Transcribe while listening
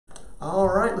All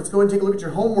right, let's go ahead and take a look at your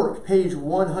homework. Page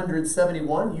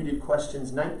 171. You did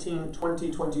questions 19,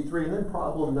 20, 23, and then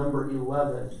problem number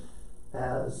 11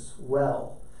 as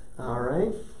well. All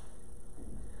right.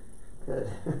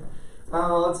 Good.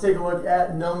 Let's take a look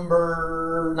at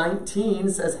number 19.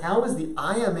 It says, how is the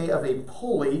IMA of a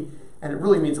pulley, and it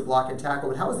really means a block and tackle,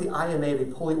 but how is the IMA of a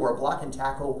pulley or a block and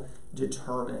tackle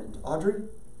determined? Audrey?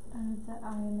 The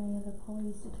IMA of a pulley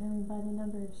is determined by the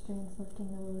number of strands lifting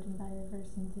the load and by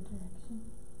reversing the direction.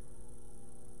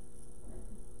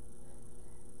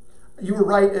 You were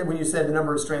right when you said the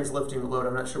number of strands lifting the load.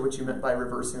 I'm not sure what you meant by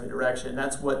reversing the direction.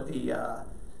 That's what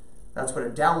a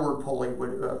downward pulley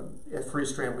would, a free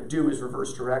strand would do, is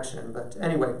reverse direction. But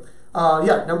anyway,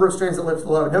 yeah, number of strands that lift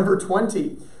the load. Number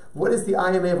 20. What is the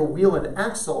IMA of a wheel and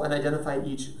axle, and identify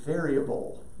each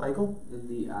variable? Michael?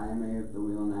 The IMA of the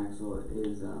wheel and axle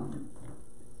is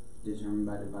determined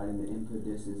by dividing the input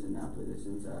distance and output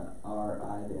distance.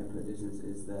 Ri, the input distance,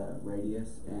 is the radius,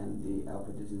 and the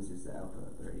output distance is the output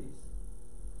radius.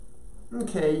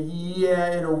 Okay,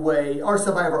 yeah, in a way. R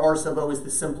sub I over R sub O is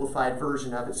the simplified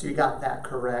version of it, so you got that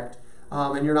correct.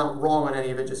 And you're not wrong on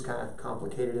any of it, just kind of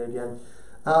complicated it again.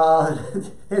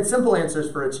 It's simple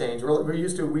answers for a change. We're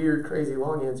used to weird, crazy,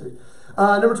 long answers.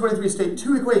 Number 23, state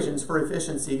two equations for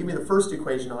efficiency. Give me the first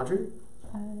equation, Audrey.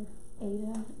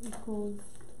 Eta equals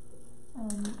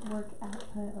work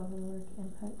output over work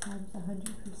input times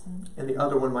 100%. And the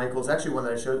other one, Michael, is actually one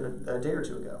that I showed a day or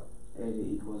two ago. Eta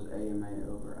equals AMA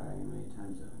over IMA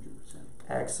times 100%.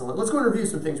 Excellent. Let's go and review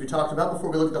some things we talked about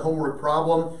before we look at the homework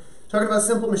problem. Talking about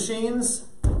simple machines,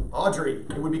 Audrey,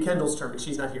 it would be Kendall's turn, but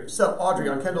she's not here. So, Audrey,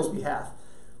 on Kendall's behalf,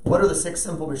 what are the 6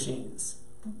 simple machines?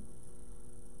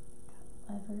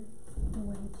 Lever,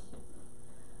 wedge,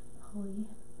 pulley,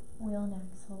 wheel and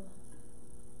axle,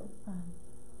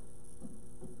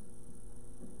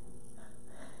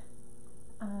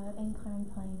 incline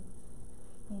plane,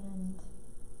 and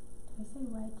did I say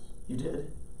wedge? You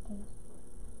did. Did.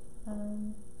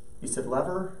 You said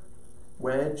lever,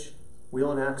 wedge,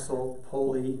 wheel and axle,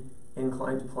 pulley,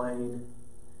 inclined plane.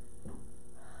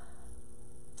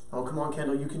 Oh, come on,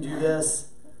 Kendall, you can do this.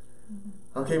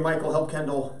 Okay, Michael, help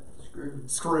Kendall.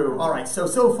 Screw. All right,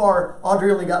 so far,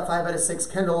 Audrey only got 5 out of 6.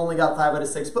 Kendall only got 5 out of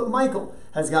 6. But Michael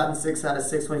has gotten 6 out of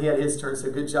 6 when he had his turn, so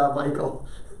good job, Michael.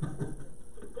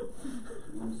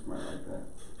 I'm smart like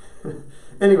that.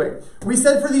 Anyway, we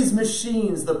said for these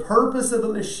machines, the purpose of a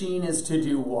machine is to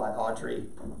do what, Audrey?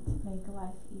 Make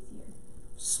life easier.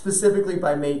 Specifically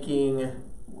by making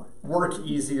work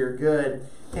easier. Good.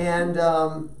 And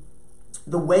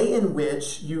the way in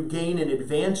which you gain an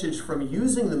advantage from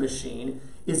using the machine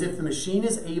is if the machine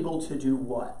is able to do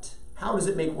what? How does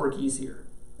it make work easier?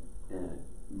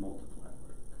 Multiply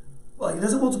work. Well, it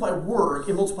doesn't multiply work,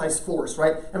 it multiplies force,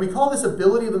 right? And we call this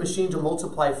ability of the machine to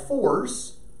multiply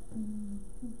force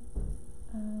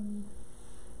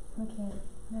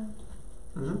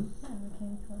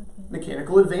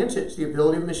mechanical advantage, the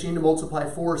ability of the machine to multiply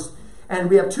force.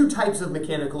 And we have 2 types of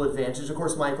mechanical advantage. Of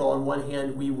course, Michael, on one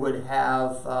hand, we would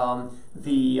have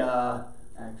the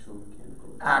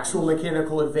actual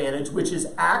mechanical advantage, which is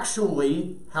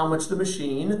actually how much the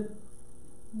machine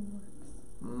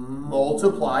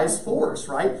multiplies force,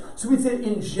 right? So we'd say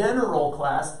in general,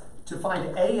 class, to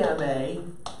find AMA,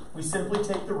 we simply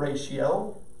take the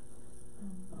ratio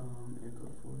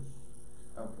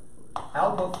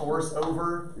output force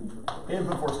over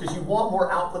input force, because you want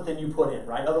more output than you put in,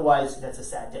 right? Otherwise, that's a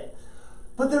sad day.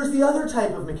 But there's the other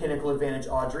type of mechanical advantage,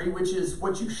 Audrey, which is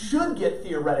what you should get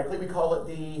theoretically. We call it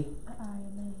the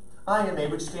IMA,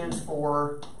 which stands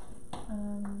for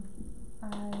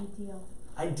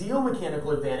ideal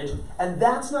mechanical advantage. And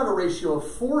that's not a ratio of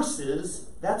forces,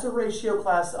 that's a ratio,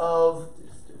 class, of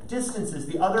distances,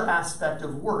 the other aspect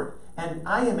of work. And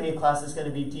IMA, class, is going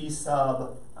to be D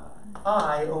sub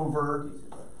I over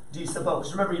D sub O.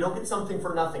 Because remember, you don't get something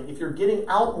for nothing. If you're getting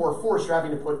out more force, you're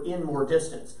having to put in more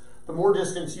distance. The more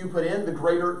distance you put in, the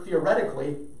greater,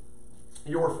 theoretically,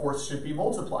 your force should be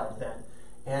multiplied then.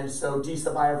 And so D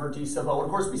sub I over D sub O. And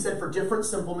of course, we said for different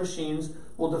simple machines,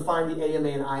 we'll define the AMA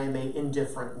and IMA in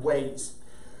different ways.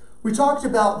 We talked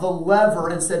about the lever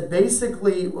and said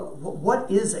basically, what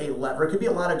is a lever? It could be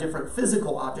a lot of different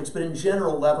physical objects, but in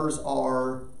general, levers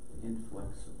are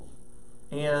inflexible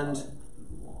and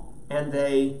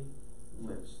they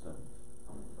lift stuff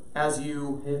as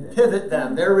you pivot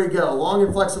them. There we go. Long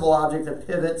and flexible object that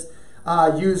pivots,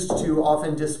 used to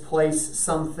often displace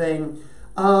something.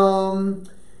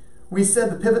 We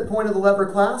said the pivot point of the lever,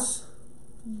 class,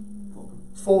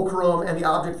 fulcrum, and the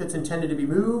object that's intended to be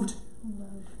moved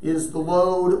is the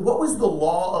load. What was the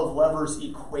law of levers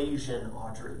equation,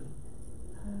 Audrey?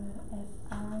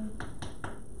 Fi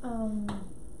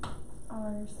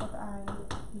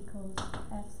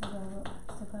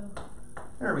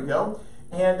we go.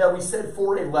 And we said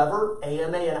for a lever,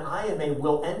 AMA and IMA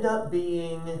will end up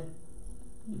being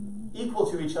equal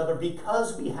to each other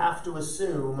because we have to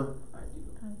assume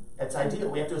it's ideal.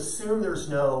 We have to assume there's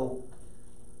no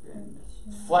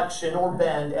flexion or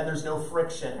bend and there's no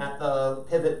friction at the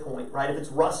pivot point, right? If it's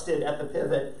rusted at the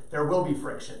pivot, there will be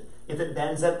friction. If it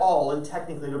bends at all, and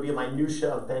technically it'll be a minutia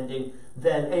of bending,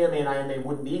 then AMA and IMA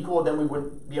wouldn't be equal, then we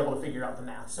wouldn't be able to figure out the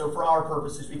math. So for our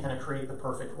purposes, we kind of create the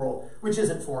perfect roll, which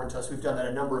isn't foreign to us. We've done that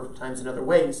a number of times in other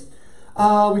ways.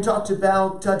 We talked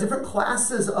about different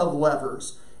classes of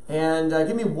levers. And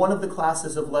give me one of the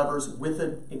classes of levers with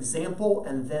an example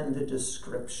and then the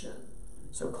description.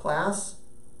 So class,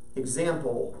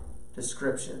 example,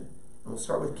 description. And we'll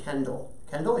start with Kendall.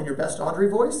 Kendall, in your best Audrey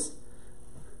voice?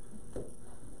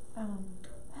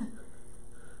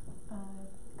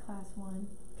 Class 1.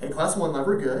 Okay, class 1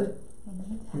 lever, good.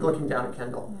 And I'm looking down at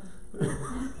Kendall. Yeah.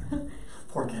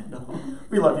 Poor Kendall.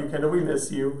 We love you, Kendall. We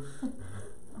miss you. You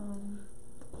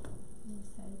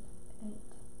said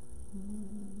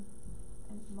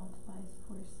it multiplies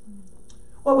force.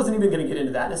 Well, I wasn't even going to get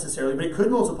into that necessarily, but it could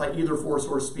multiply either force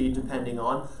or speed depending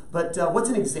on. But what's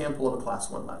an example of a class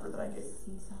 1 lever that I gave?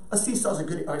 Seesaw. A seesaw is a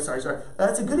good, sorry.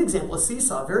 That's a good example, a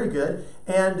seesaw, very good.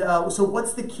 And so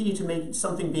what's the key to make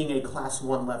something being a class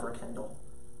 1 lever, Kendall?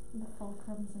 The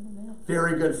fulcrum's in the middle.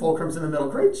 Very good, fulcrum's in the middle.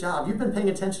 Great job. You've been paying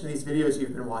attention to these videos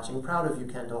you've been watching. Proud of you,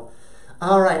 Kendall.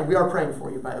 All right, we are praying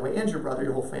for you, by the way, and your brother,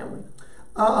 your whole family.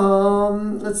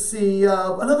 Let's see,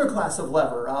 another class of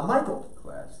lever. Michael.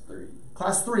 Class 3.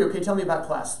 Class 3, okay, tell me about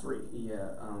class 3.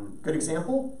 Yeah, Good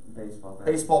example? baseball bat.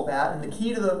 Baseball bat. And the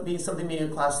key to something being a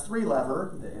class 3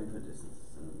 lever, The input distance is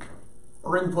in the middle.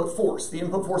 or input force. The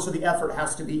input force or the effort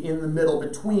has to be in the middle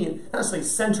between, not necessarily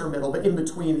center middle, but in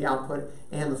between the output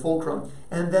and the fulcrum.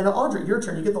 And then Audrey, your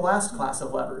turn. You get the last class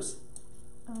of levers.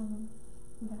 That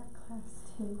class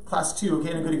 2. Class 2,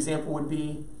 okay, and a good example would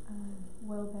be,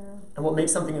 Wheelbarrow. and what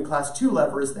makes something a class 2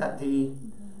 lever is that the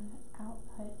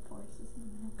Output force is in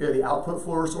the middle. the output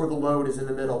force or the load is in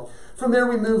the middle. From there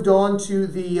we moved on to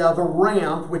the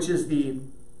ramp, which is the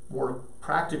more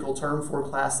practical term for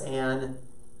class N.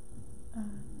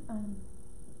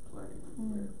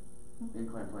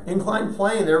 Inclined plane. Inclined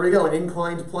plane, there we go, an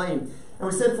inclined plane. And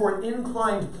we said for an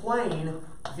inclined plane,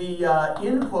 the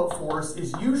input force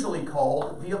is usually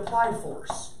called the applied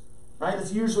force, right?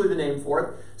 That's usually the name for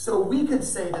it. So we could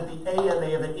say that the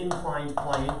AMA of an inclined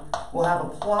plane will have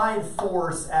applied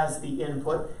force as the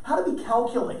input. How do we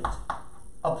calculate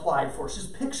applied force?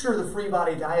 Just picture the free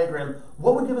body diagram.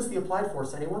 What would give us the applied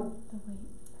force, anyone?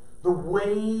 The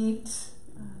weight.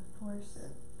 The weight Force.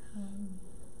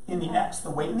 in the x, the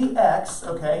weight in the x,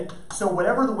 okay? So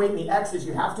whatever the weight in the x is,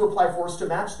 you have to apply force to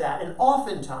match that. And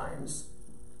oftentimes,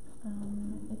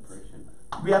 It's Friction.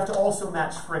 we have to also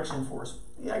match friction force.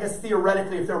 I guess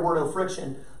theoretically if there were no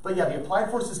friction, but yeah, the applied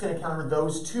force is going to counter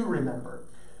those two, remember.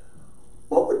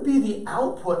 What would be the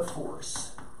output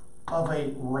force of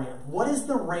a ramp? What is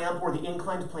the ramp or the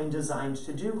inclined plane designed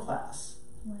to do, class?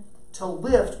 lift. To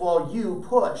lift while you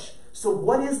push. So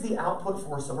what is the output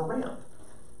force of a ramp?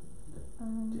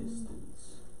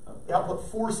 Distance. The output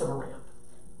force of a ramp.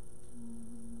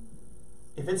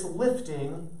 If it's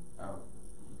lifting,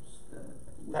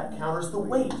 that counters the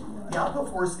weight. The output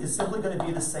force is simply going to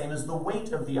be the same as the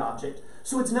weight of the object.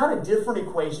 So it's not a different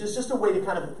equation, it's just a way to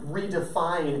kind of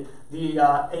redefine the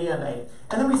AMA.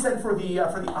 And then we said for the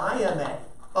IMA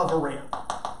of a ramp,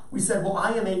 we said, well,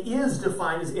 IMA is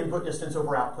defined as input distance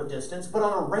over output distance, but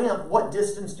on a ramp, what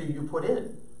distance do you put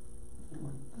in?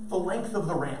 The length of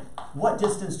the ramp. What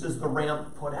distance does the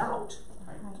ramp put out?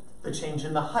 The change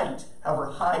in the height,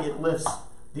 however high it lifts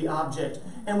the object.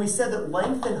 And we said that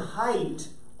length and height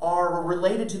are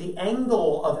related to the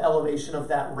angle of elevation of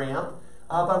that ramp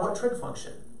by what trig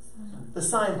function? The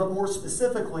sine, but more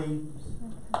specifically,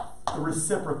 the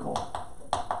reciprocal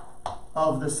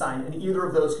of the sine. And either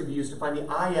of those could be used to find the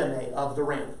IMA of the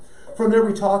ramp. From there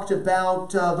we talked about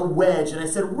the wedge, and I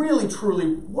said, really,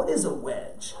 truly, what is a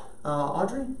wedge?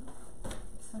 Audrey?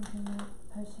 Something that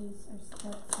pushes or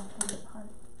splits something apart.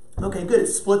 Okay, good. It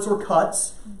splits or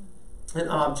cuts an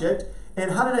object.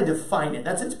 And how did I define it?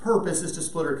 That's its purpose, is to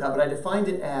split or cut, but I defined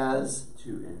it as...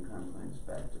 2 inclined planes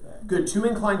back to back. Good, 2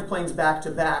 inclined planes back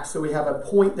to back, so we have a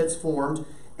point that's formed.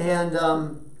 And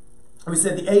we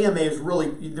said the AMA is really,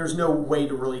 there's no way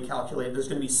to really calculate it. There's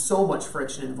going to be so much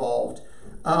friction involved.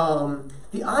 The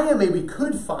IMA we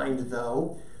could find,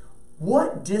 though,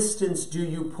 what distance do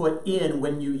you put in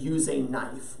when you use a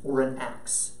knife or an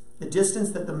axe? The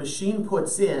distance that the machine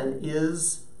puts in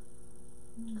is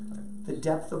the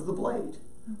depth of the blade.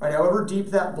 Right? However deep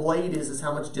that blade is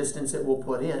how much distance it will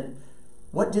put in.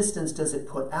 what distance does it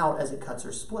put out as it cuts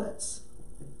or splits?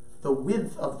 The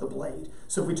width of the blade.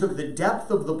 So if we took the depth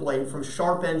of the blade from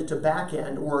sharp end to back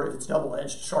end, or if it's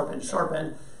double-edged, sharp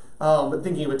end, but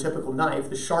thinking of a typical knife,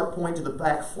 the sharp point to the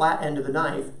back flat end of the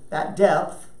knife, that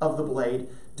depth of the blade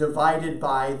divided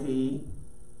by the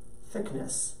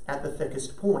thickness at the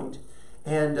thickest point.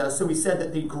 And so we said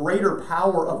that the greater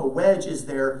power of a wedge is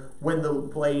there when the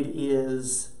blade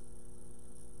is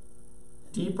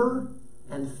deeper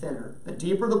and thinner. The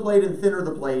deeper the blade and thinner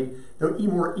the blade, the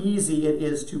more easy it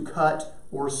is to cut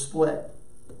or split.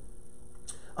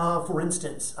 For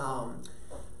instance,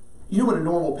 you know what a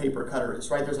normal paper cutter is,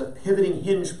 right? There's a pivoting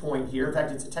hinge point here. In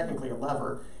fact, it's technically a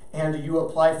lever. And you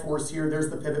apply force here. There's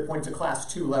the pivot point. It's a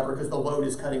class 2 lever because the load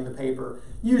is cutting the paper.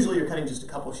 Usually you're cutting just a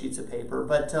couple sheets of paper.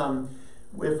 But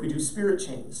if we do spirit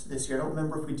chains this year, I don't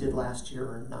remember if we did last year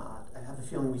or not. I have a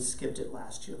feeling we skipped it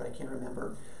last year, but I can't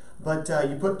remember. But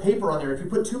you put paper on there. If you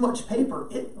put too much paper,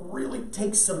 it really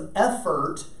takes some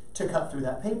effort to cut through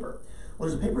that paper. Well,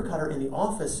 there's a paper cutter in the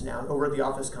office now, over at the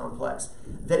office complex,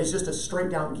 that is just a straight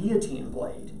down guillotine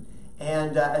blade.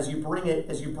 And as you bring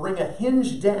a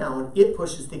hinge down, it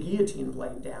pushes the guillotine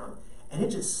blade down. And it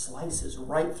just slices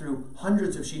right through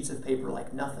hundreds of sheets of paper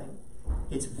like nothing.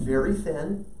 It's very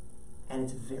thin and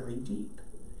it's very deep.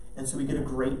 And so we get a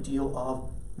great deal of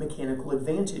mechanical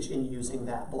advantage in using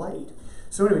that blade.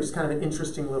 So anyway, just kind of an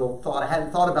interesting little thought. I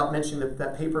hadn't thought about mentioning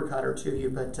that paper cutter to you,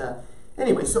 but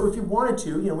anyway, so if you wanted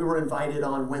to, we were invited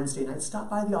on Wednesday night, stop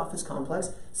by the office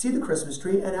complex, see the Christmas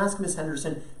tree, and ask Miss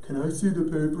Henderson, can I see the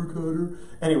paper cutter?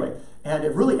 Anyway, and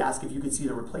really ask if you could see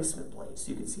the replacement blade,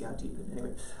 so you could see how deep it is.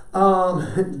 Anyway,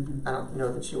 I don't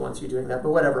know that she wants you doing that, but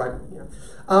whatever.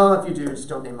 If you do, just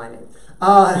don't name my name.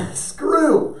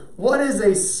 Screw. What is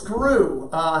a screw?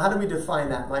 How do we define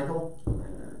that, Michael?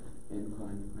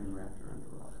 Inclined plane wrapped around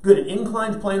a rod. Good, an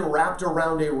inclined plane wrapped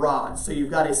around a rod. So you've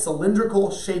got a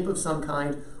cylindrical shape of some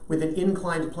kind with an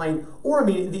inclined plane, or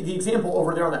the example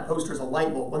over there on that poster is a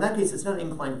light bulb. Well, in that case, it's not an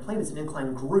inclined plane, it's an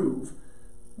inclined groove,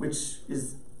 which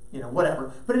is,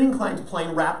 whatever. But an inclined plane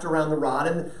wrapped around the rod,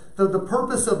 and the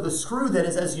purpose of the screw then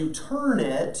is as you turn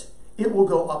it, it will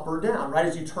go up or down, right?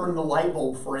 As you turn the light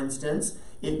bulb, for instance,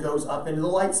 it goes up into the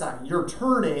light side. You're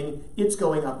turning, it's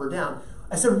going up or down.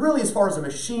 I said, really, as far as a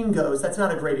machine goes, that's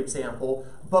not a great example,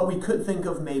 but we could think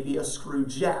of maybe a screw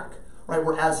jack, right?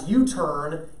 Where as you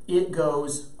turn, it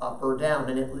goes up or down,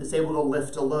 and it is able to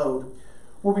lift a load.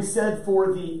 Well, we said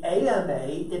for the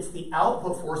AMA, it's the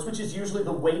output force, which is usually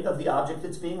the weight of the object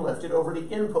that's being lifted, over the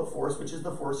input force, which is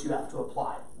the force you have to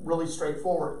apply. Really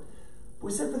straightforward.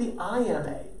 We said for the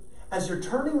IMA, as you're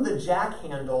turning the jack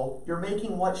handle, you're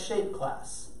making what shape,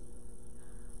 class?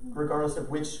 Regardless of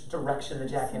which direction the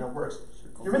jack handle works.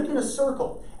 You're making a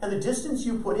circle, and the distance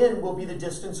you put in will be the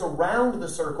distance around the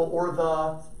circle, or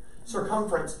the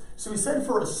circumference. So we said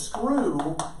for a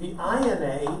screw, the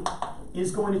IMA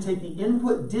is going to take the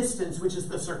input distance, which is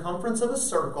the circumference of a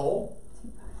circle,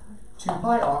 2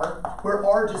 pi r, where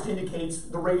r just indicates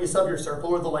the radius of your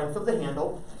circle, or the length of the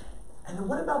handle. And then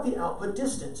what about the output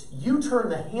distance? You turn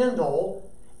the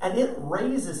handle, and it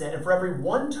raises it, and for every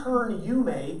 1 turn you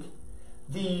make,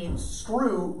 the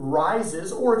screw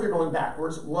rises, or if you're going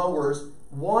backwards, lowers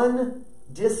 1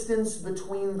 distance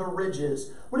between the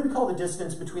ridges. What do we call the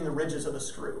distance between the ridges of a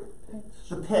screw? Pitch.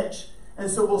 The pitch. And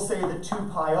so we'll say that 2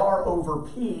 pi r over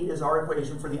p is our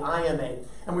equation for the IMA.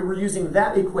 And we were using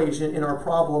that equation in our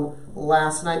problem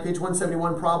last night, page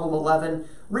 171, problem 11.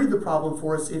 Read the problem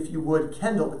for us if you would,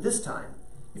 Kendall. But this time,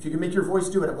 if you can make your voice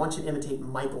do it, I want you to imitate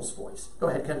Michael's voice. Go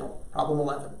ahead, Kendall. Problem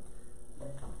 11.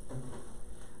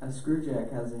 A screw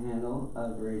jack has a handle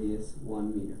of radius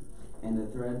 1 meter and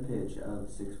a thread pitch of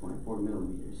 6.4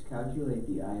 millimeters. Calculate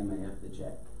the IMA of the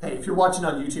jack. Hey, if you're watching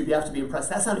on YouTube, you have to be impressed.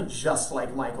 That sounded just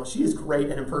like Michael. She is great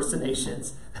at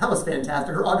impersonations. That was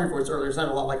fantastic. Her Audrey voice earlier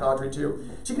sounded a lot like Audrey, too.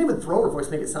 She can even throw her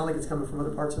voice, make it sound like it's coming from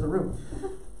other parts of the room.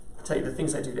 I'll tell you the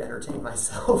things I do to entertain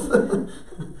myself.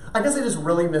 I guess I just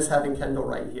really miss having Kendall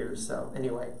right here, so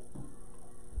anyway.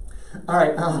 All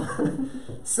right,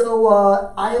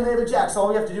 so IMA of a jack. So all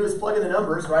we have to do is plug in the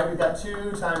numbers, right? We've got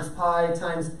 2 times pi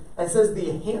times, and it says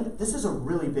the hand. This is a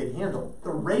really big handle.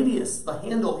 The radius, the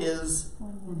handle is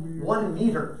 1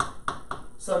 meter.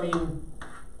 So I mean,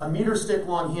 a meter stick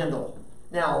long handle.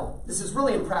 Now, this is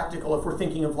really impractical if we're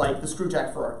thinking of like the screw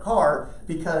jack for our car,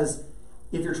 because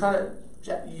if you're trying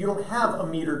to, you don't have a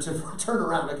meter to turn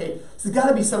around, okay? So there's got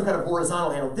to be some kind of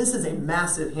horizontal handle. This is a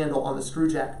massive handle on the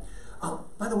screw jack.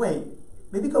 By the way,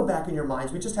 maybe go back in your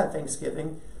minds. We just had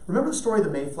Thanksgiving. Remember the story of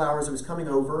the Mayflowers? It was coming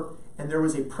over, and there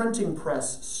was a printing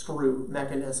press screw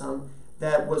mechanism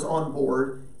that was on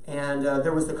board, And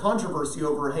there was the controversy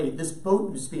over, hey, this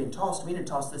boat was being tossed. We need to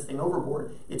toss this thing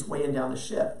overboard. It's weighing down the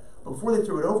ship. But before they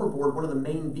threw it overboard, one of the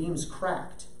main beams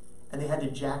cracked, and they had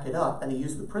to jack it up, and they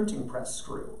used the printing press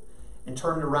screw and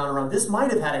turned it around. This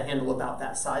might have had a handle about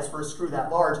that size for a screw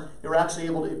that large. They were actually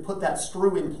able to put that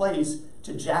screw in place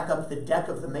to jack up the deck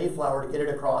of the Mayflower to get it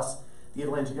across the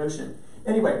Atlantic Ocean.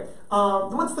 Anyway,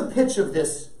 what's the pitch of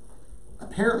this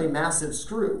apparently massive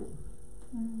screw?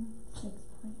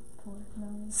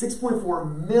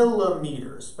 6.4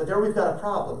 millimeters. But there we've got a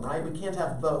problem, right? We can't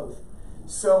have both.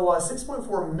 So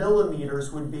 6.4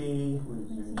 millimeters would be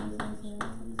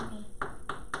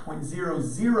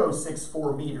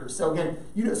 0.0064 meters. So again,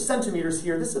 you know, centimeters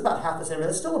here, this is about half a centimeter.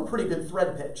 That's still a pretty good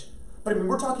thread pitch. But I mean,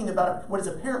 we're talking about what is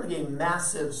apparently a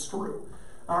massive screw.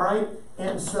 All right?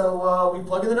 And so we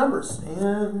plug in the numbers.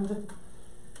 And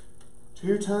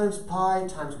 2 times pi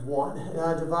times 1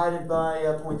 divided by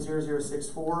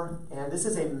 0.0064. And this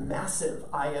is a massive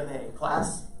IMA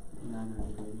class.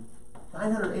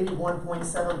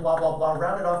 981.7, blah, blah, blah.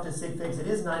 Rounded off to sig figs. It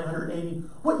is 980.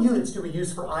 What units do we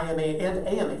use for IMA and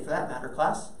AMA for that matter,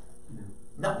 class?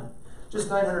 None. Just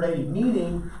 980,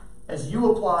 meaning as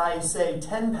you apply, say,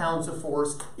 10 pounds of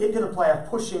force, it can apply a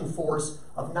pushing force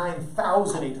of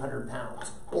 9,800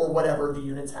 pounds, or whatever the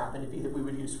units happen to be that we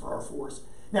would use for our force.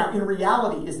 Now, in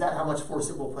reality, is that how much force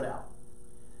it will put out?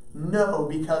 No,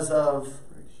 because of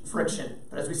friction.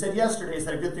 But as we said yesterday, is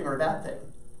that a good thing or a bad thing?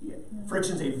 Yeah.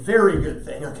 Friction's a very good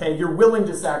thing, okay? You're willing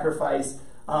to sacrifice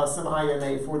some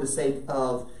IMA for the sake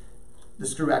of the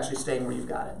screw actually staying where you've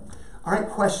got it. All right,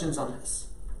 questions on this?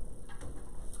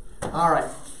 All right,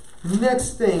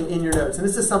 next thing in your notes, and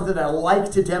this is something that I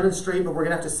like to demonstrate, but we're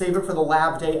going to have to save it for the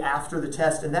lab day after the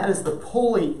test, and that is the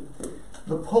pulley.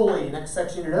 The pulley, next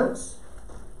section in your notes.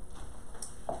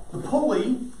 The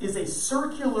pulley is a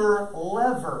circular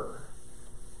lever.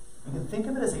 You can think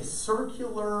of it as a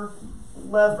circular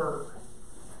lever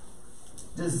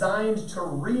designed to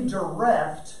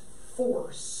redirect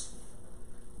force.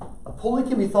 A pulley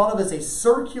can be thought of as a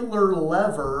circular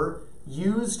lever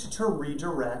used to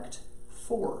redirect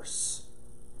force.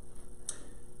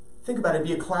 Think about it. It'd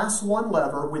be a class 1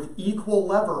 lever with equal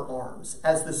lever arms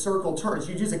as the circle turns.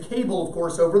 You'd use a cable, of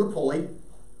course, over the pulley.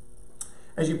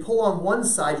 As you pull on one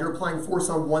side, you're applying force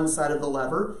on one side of the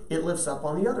lever. It lifts up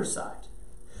on the other side.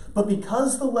 But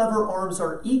because the lever arms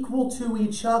are equal to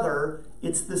each other,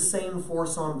 it's the same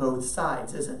force on both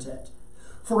sides, isn't it?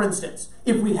 For instance,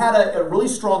 if we had a really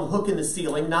strong hook in the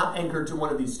ceiling, not anchored to one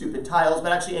of these stupid tiles,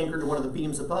 but actually anchored to one of the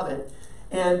beams above it,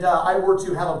 and I were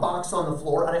to have a box on the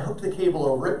floor and I hooked the cable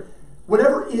over it,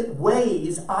 whatever it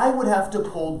weighs, I would have to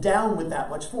pull down with that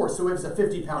much force. So if it's a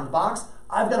 50-pound box,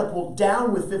 I've got to pull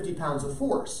down with 50 pounds of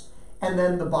force. And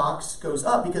then the box goes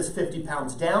up because 50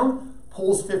 pounds down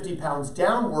pulls 50 pounds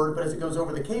downward, but as it goes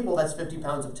over the cable, that's 50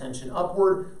 pounds of tension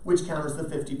upward, which counters the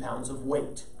 50 pounds of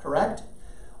weight, correct?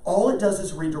 All it does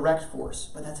is redirect force,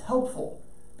 but that's helpful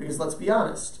because let's be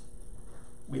honest,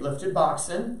 we lifted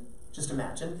boxing, just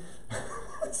imagine.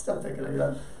 Stop thinking of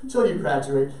that until you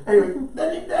graduate. Anyway,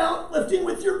 bending down, lifting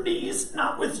with your knees,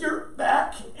 not with your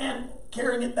back, and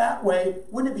carrying it that way.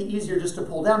 Wouldn't it be easier just to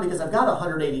pull down because I've got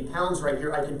 180 pounds right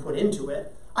here I can put into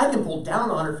it. I can pull down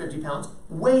 150 pounds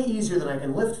way easier than I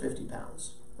can lift 50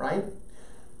 pounds, right?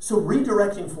 So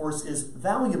redirecting force is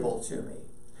valuable to me.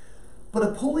 But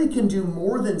a pulley can do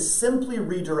more than simply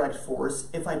redirect force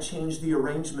if I change the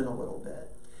arrangement a little bit.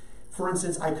 For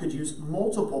instance, I could use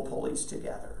multiple pulleys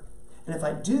together. And if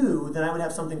I do, then I would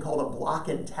have something called a block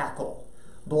and tackle.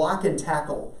 Block and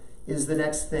tackle is the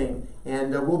next thing.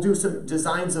 And we'll do some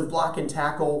designs of block and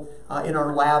tackle in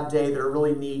our lab day that are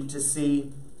really neat to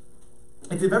see.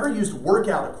 If you've ever used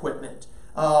workout equipment,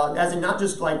 as in not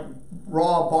just like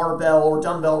raw barbell or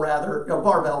dumbbell rather,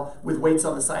 barbell with weights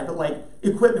on the side, but like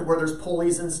equipment where there's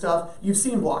pulleys and stuff, you've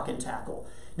seen block and tackle.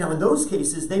 Now in those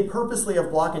cases, they purposely have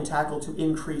block and tackle to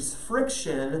increase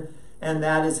friction, and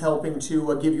that is helping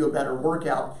to give you a better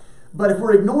workout. But if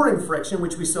we're ignoring friction,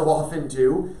 which we so often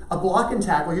do, a block and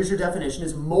tackle, here's your definition,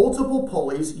 is multiple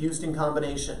pulleys used in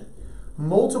combination.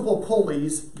 Multiple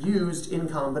pulleys used in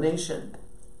combination.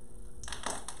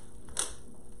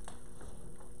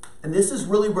 And this is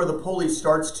really where the pulley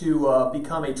starts to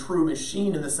become a true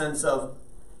machine in the sense of,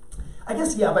 I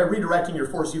guess, yeah, by redirecting your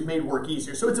force, you've made work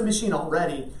easier. So it's a machine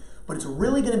already, but it's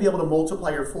really going to be able to multiply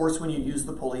your force when you use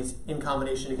the pulleys in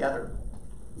combination together.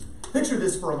 Picture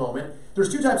this for a moment.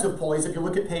 There's 2 types of pulleys. If you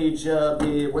look at page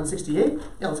 168,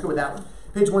 yeah, let's go with that one.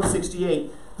 Page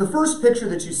 168. The first picture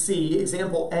that you see,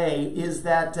 example A, is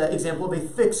that example of a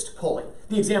fixed pulley.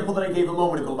 The example that I gave a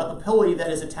moment ago about the pulley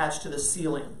that is attached to the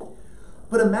ceiling.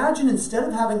 But imagine instead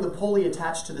of having the pulley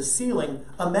attached to the ceiling,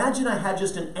 imagine I had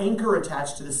just an anchor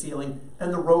attached to the ceiling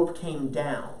and the rope came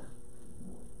down.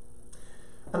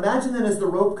 Imagine then as the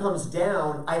rope comes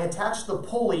down, I attach the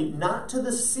pulley not to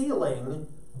the ceiling,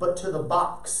 but to the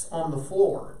box on the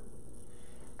floor.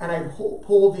 And I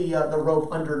pull the rope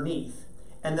underneath,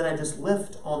 and then I just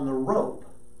lift on the rope.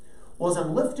 Well, as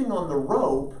I'm lifting on the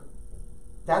rope,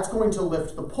 that's going to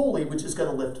lift the pulley, which is going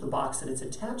to lift the box that it's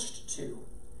attached to.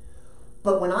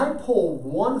 But when I pull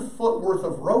 1 foot worth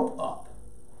of rope up,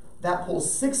 that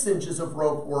pulls 6 inches of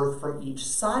rope worth from each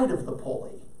side of the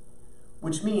pulley,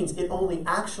 which means it only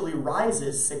actually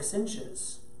rises 6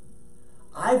 inches.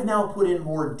 I've now put in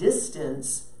more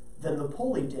distance than the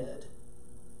pulley did.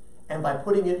 And by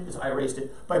putting in, I erased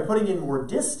it, by putting in more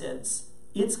distance,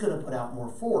 it's going to put out more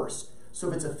force. So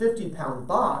if it's a 50-pound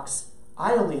box,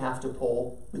 I only have to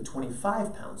pull with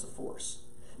 25 pounds of force.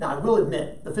 Now, I will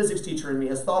admit, the physics teacher in me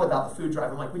has thought about the food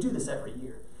drive. I'm like, we do this every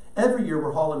year. Every year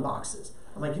we're hauling boxes.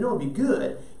 I'm like, you know what would be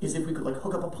good is if we could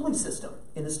hook up a pulley system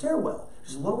in the stairwell.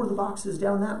 Just lower the boxes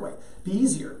down that way. Be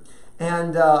easier.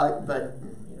 And, but,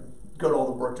 go to all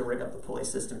the work to rig up the pulley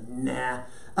system. Nah.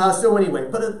 So anyway,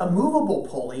 but a movable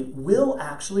pulley will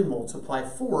actually multiply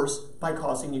force by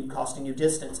costing you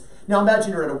distance. Now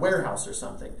imagine you're at a warehouse or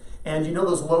something, and you know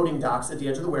those loading docks at the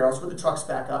edge of the warehouse where the trucks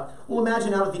back up. Well,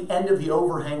 imagine out at the end of the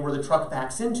overhang where the truck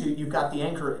backs into, you've got the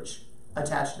anchorage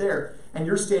attached there, and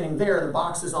you're standing there, and the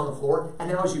box is on the floor,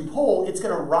 and now as you pull, it's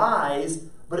going to rise,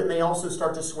 but it may also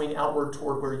start to swing outward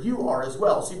toward where you are as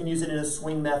well. So you can use it in a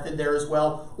swing method there as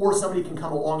well, or somebody can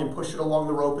come along and push it along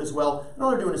the rope as well. And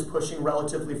all they're doing is pushing,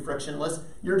 relatively frictionless.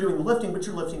 You're doing lifting, but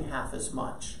you're lifting half as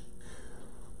much.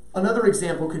 Another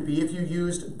example could be if you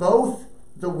used both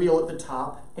the wheel at the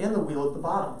top and the wheel at the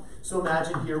bottom. So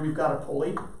imagine here we've got a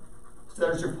pulley. So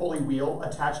there's your pulley wheel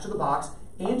attached to the box,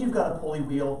 and you've got a pulley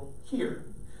wheel here.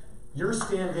 You're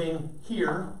standing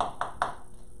here.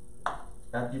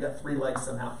 You've got 3 legs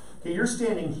somehow. Okay, you're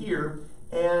standing here,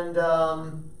 and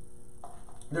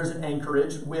there's an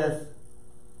anchorage with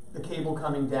the cable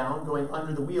coming down, going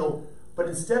under the wheel. But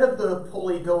instead of the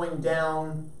pulley going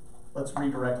down, let's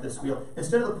redirect this wheel.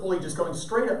 Instead of the pulley just going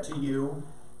straight up to you,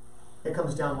 it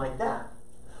comes down like that.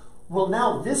 Well,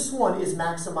 now this one is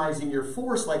maximizing your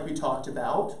force like we talked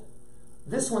about.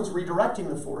 This one's redirecting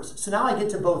the force. So now I get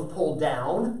to both pull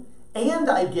down, and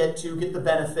I get to get the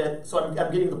benefit, so I'm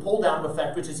getting the pull down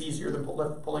effect, which is easier than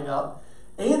pulling up,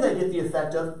 and I get the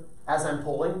effect of, as I'm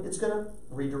pulling, it's going to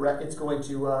redirect, it's going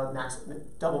to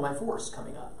double my force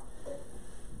coming up.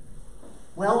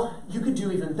 Well, you could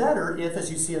do even better if, as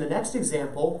you see in the next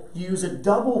example, you use a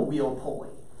double wheel pulley.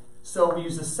 So we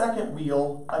use a second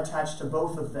wheel attached to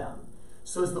both of them.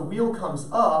 So as the wheel comes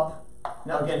up,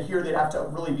 now again here they'd have to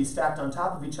really be stacked on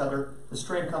top of each other, the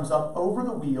strand comes up over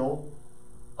the wheel,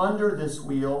 under this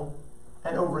wheel,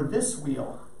 and over this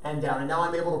wheel, and down. And now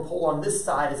I'm able to pull on this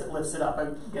side as it lifts it up.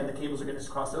 Again, the cables are going to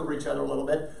cross over each other a little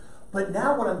bit. But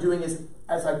now what I'm doing is,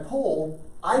 as I pull,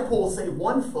 say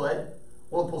 1 foot.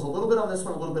 Well, it pulls a little bit on this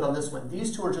one, a little bit on this one.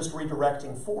 These two are just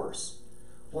redirecting force.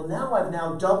 Well, now I've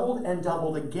now doubled and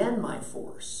doubled again my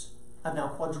force. I've now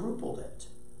quadrupled it.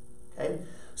 Okay?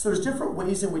 So there's different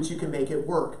ways in which you can make it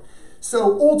work.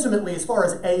 So ultimately, as far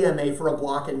as AMA for a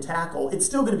block and tackle, it's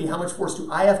still going to be how much force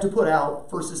do I have to put out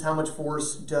versus how much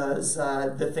force does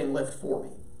the thing lift for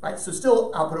me. Right? So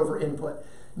still output over input.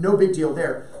 No big deal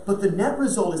there. But the net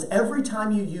result is every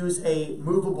time you use a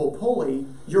movable pulley,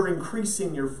 you're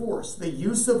increasing your force. The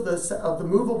use of the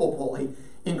movable pulley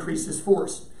increases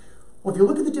force. Well, if you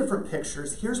look at the different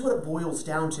pictures, here's what it boils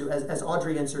down to, as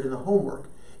Audrey answered in the homework,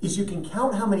 is you can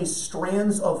count how many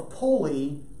strands of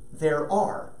pulley there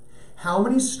are. How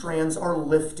many strands are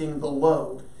lifting the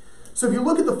load? So if you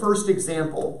look at the first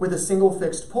example with a single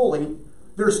fixed pulley,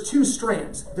 there's 2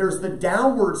 strands. There's the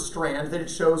downward strand that it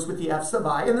shows with the F sub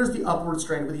I, and there's the upward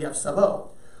strand with the F sub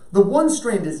O. The one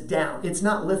strand is down. It's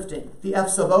not lifting. The F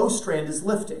sub O strand is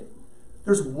lifting.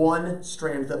 There's 1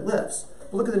 strand that lifts.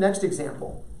 Look at the next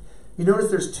example. You notice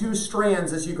there's 2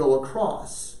 strands as you go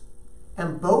across,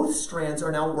 and both strands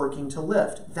are now working to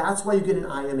lift. That's why you get an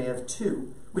IMA of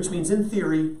 2, which means in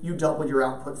theory you double your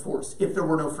output force if there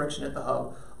were no friction at the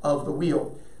hub of the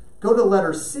wheel. Go to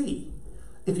letter C.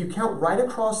 If you count right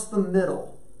across the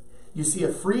middle, you see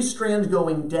a free strand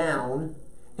going down,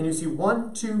 and you see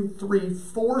 1, 2, 3,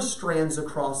 4 strands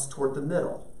across toward the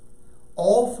middle.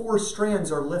 All 4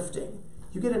 strands are lifting.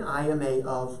 You get an IMA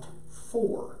of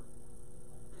 4.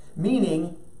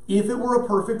 Meaning, if it were a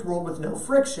perfect world with no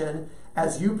friction,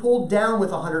 as you pull down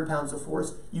with 100 pounds of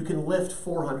force, you can lift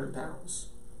 400 pounds.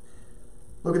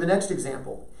 Look at the next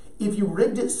example. If you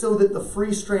rigged it so that the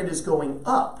free strand is going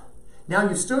up, Now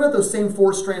you've still got those same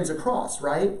 4 strands across,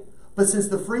 right? But since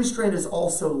the free strand is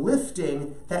also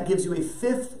lifting, that gives you a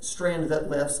 5th strand that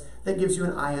lifts, that gives you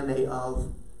an IMA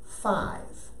of 5.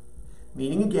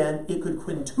 Meaning, again, it could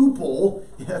quintuple,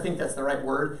 I think that's the right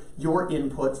word, your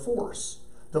input force.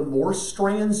 The more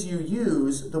strands you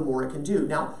use, the more it can do.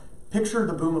 Now, picture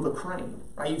the boom of a crane,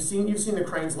 right? You've seen the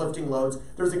cranes lifting loads.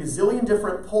 There's a gazillion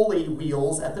different pulley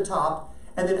wheels at the top,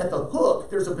 and then at the hook,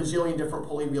 there's a bajillion different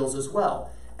pulley wheels as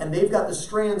well. And they've got the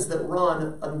strands that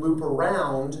run and loop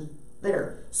around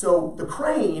there. So the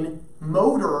crane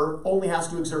motor only has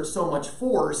to exert so much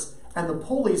force, and the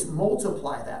pulleys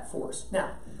multiply that force.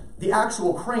 Now, the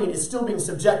actual crane is still being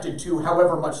subjected to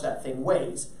however much that thing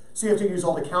weighs. So you have to use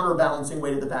all the counterbalancing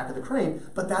weight at the back of the crane,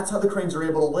 but that's how the cranes are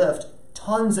able to lift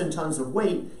tons and tons of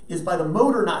weight, is by the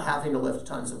motor not having to lift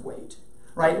tons of weight,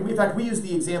 right? In fact, we use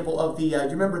the example of the, do you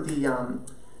remember the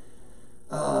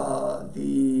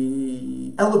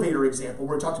elevator example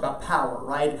where we talked about power,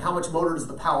 right? And how much motor does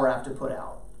the power have to put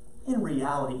out? In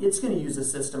reality, it's going to use a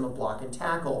system of block and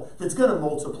tackle that's going to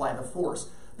multiply the force.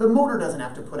 The motor doesn't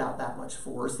have to put out that much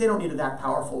force. They don't need a that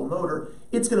powerful a motor.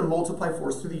 It's going to multiply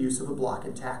force through the use of a block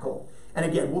and tackle. And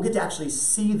again, we'll get to actually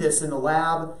see this in the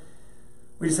lab.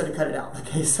 We just had to cut it out.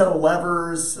 Okay, so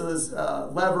levers,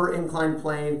 lever, inclined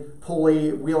plane,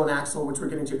 pulley, wheel and axle, which we're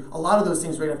getting to. A lot of those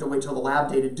things we're going to have to wait till the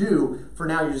lab day to do. For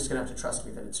now, you're just going to have to trust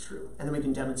me that it's true. And then we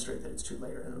can demonstrate that it's true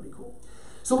later, and it'll be cool.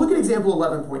 So look at example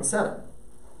 11.7.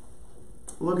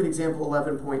 Look at example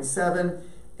 11.7.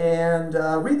 And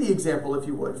read the example, if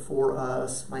you would, for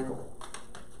us, Michael.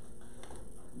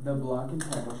 The block and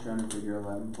tackle shown in figure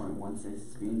 11.16 is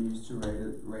being used to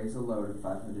raise a load of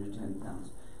 510 pounds.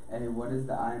 A, what is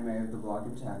the IMA of the block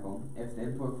and tackle? If the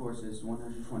input force is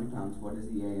 120 pounds, what is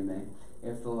the AMA?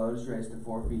 If the load is raised to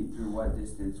 4 feet, through what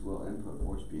distance will input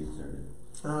force be exerted?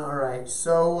 All right,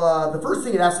 so the first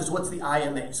thing it asks is what's the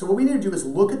IMA? So what we need to do is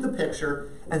look at the picture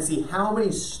and see how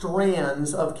many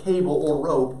strands of cable or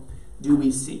rope do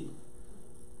we see.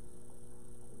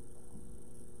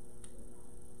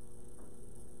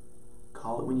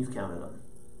 Call it when you've counted them.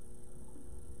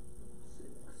 6.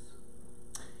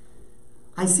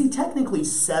 I see technically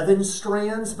 7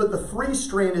 strands, but the 3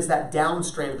 strand is that down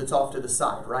strand that's off to the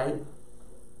side, right?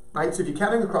 Right, so if you're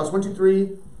counting across 1, 2,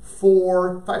 3,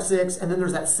 4, 5, 6, and then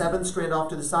there's that 7th strand off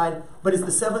to the side. But is the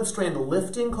 7th strand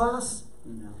lifting, class?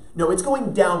 No. No, it's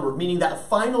going downward, meaning that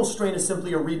final strand is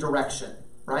simply a redirection,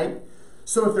 right?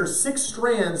 So if there's 6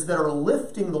 strands that are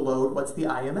lifting the load, what's the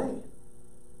IMA?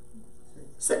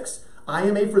 6.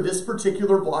 IMA for this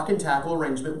particular block and tackle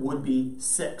arrangement would be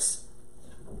 6.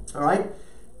 All right?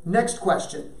 Next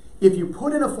question. If you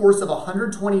put in a force of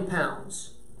 120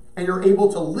 pounds and you're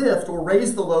able to lift or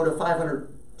raise the load of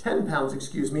 510 pounds,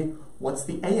 excuse me, what's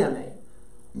the AMA?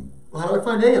 Well, how do I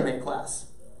find AMA, class?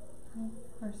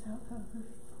 Force output over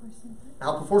force input.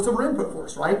 Output force over input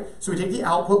force, right? So we take the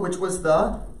output, which was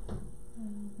the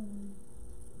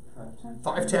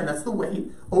 510, that's the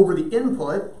weight, over the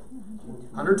input,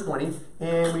 120,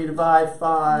 and we divide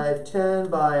 510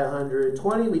 by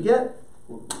 120, we get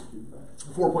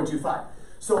 4.25.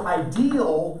 So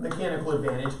ideal mechanical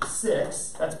advantage,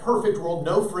 6. That's perfect world,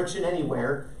 no friction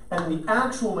anywhere. And the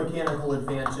actual mechanical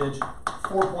advantage,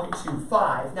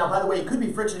 4.25. Now, by the way, it could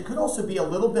be friction. It could also be a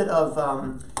little bit of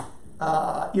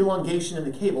elongation in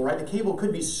the cable, right? The cable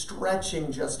could be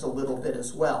stretching just a little bit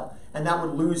as well. And that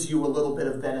would lose you a little bit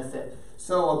of benefit.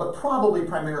 So, but probably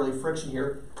primarily friction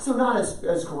here. So not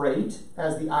as great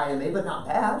as the IMA, but not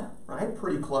bad, right?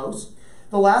 Pretty close.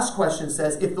 The last question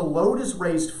says, if the load is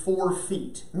raised 4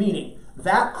 feet, meaning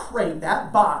that crate,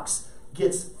 that box,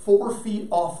 gets 4 feet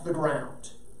off the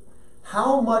ground,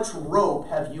 how much rope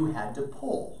have you had to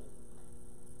pull?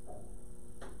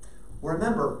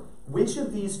 Remember, which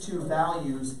of these two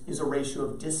values is a ratio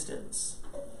of distance?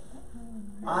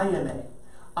 IMA.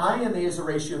 IMA is a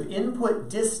ratio of input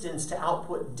distance to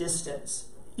output distance.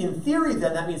 In theory,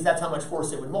 then, that means that's how much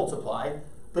force it would multiply.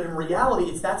 But in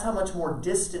reality, that's how much more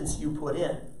distance you put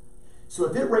in. So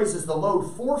if it raises the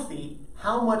load 4 feet,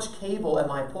 how much cable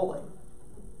am I pulling?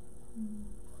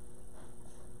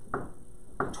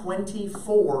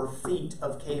 24 feet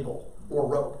of cable or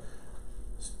rope.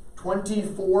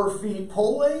 24 feet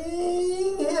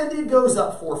pulling, and it goes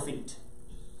up 4 feet.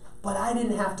 But I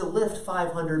didn't have to lift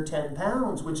 510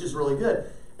 pounds, which is really good.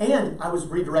 And I was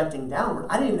redirecting downward.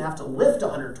 I didn't even have to lift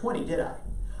 120, did I?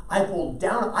 I pulled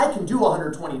down. I can do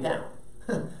 120 down.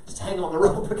 Just hang on the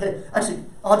rope, okay? Actually,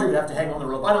 Audrey would have to hang on the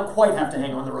rope. I don't quite have to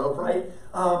hang on the rope, right?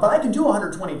 But I can do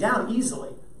 120 down easily.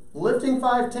 Lifting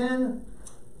 510,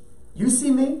 you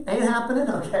see me, ain't happening,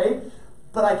 okay?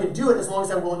 But I can do it as long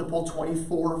as I'm willing to pull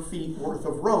 24 feet worth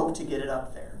of rope to get it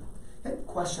up there. Okay,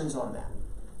 questions on that?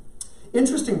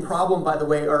 Interesting problem, by the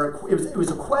way, or it was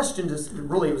a question, just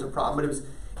really it was a problem, but it was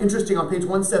interesting on page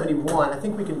 171. I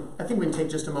think we can take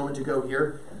just a moment to go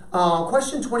here.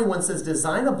 Question 21 says,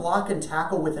 design a block and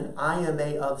tackle with an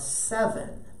IMA of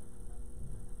 7.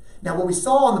 Now, what we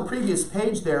saw on the previous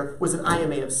page there was an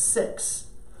IMA of 6.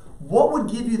 What would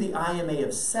give you the IMA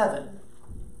of 7?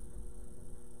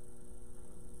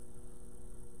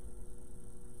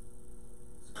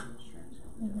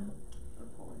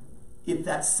 If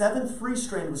that 7th free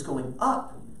strand was going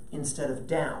up instead of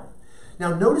down.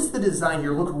 Now, notice the design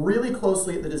here. Look really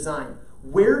closely at the design.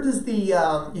 Where does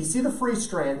the, you see the free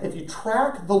strand, if you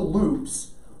track the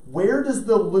loops, where does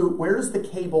the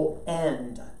cable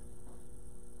end?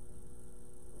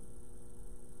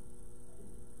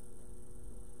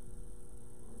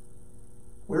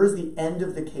 Where is the end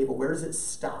of the cable? Where does it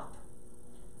stop?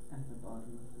 At the bottom of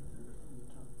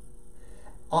the top.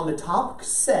 On the top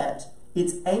set,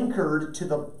 it's anchored to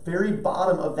the very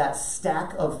bottom of that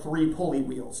stack of 3 pulley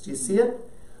wheels. Do you see it?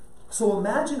 So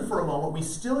imagine for a moment, we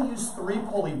still use 3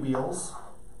 pulley wheels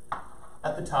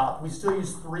at the top. We still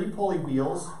use 3 pulley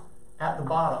wheels at the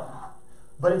bottom.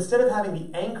 But instead of having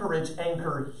the anchorage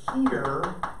anchor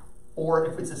here, or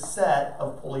if it's a set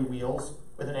of pulley wheels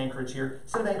with an anchorage here,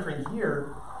 instead of anchoring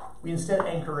here, we instead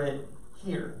anchor it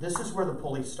here. This is where the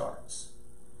pulley starts.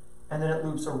 And then it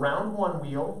loops around one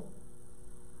wheel,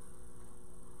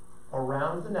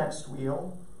 around the next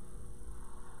wheel,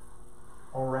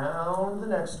 around the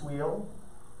next wheel,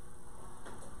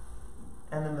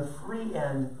 and then the free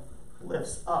end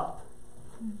lifts up.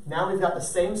 Now we've got the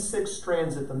same 6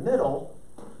 strands at the middle,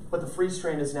 but the free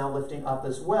strand is now lifting up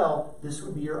as well. This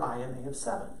would be your IMA of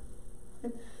 7.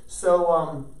 Okay?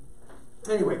 So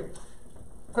anyway,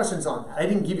 questions on that? I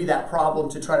didn't give you that problem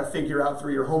to try to figure out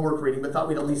through your homework reading, but thought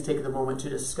we'd at least take the moment to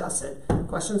discuss it.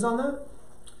 Questions on that?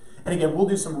 And again, we'll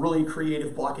do some really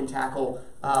creative block and tackle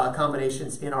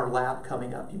combinations in our lab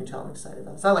coming up. You can tell I'm excited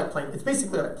about this. I like playing. It's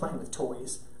basically like playing with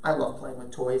toys. I love playing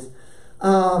with toys.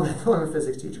 I'm a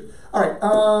physics teacher. All right.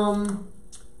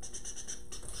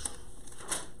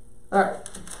 All right.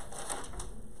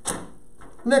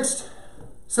 Next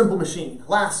simple machine.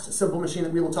 Last simple machine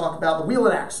that we will talk about, the wheel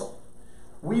and axle.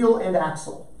 Wheel and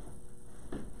axle.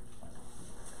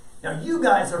 Now, you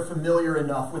guys are familiar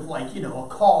enough with, like, you know, a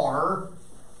car.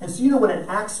 And so you know what an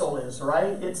axle is,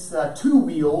 right? It's 2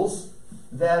 wheels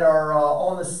that are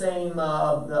on the same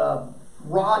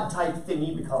rod type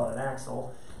thingy, we call it an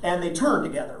axle, and they turn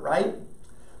together, right?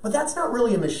 But that's not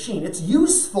really a machine. It's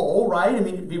useful, right? I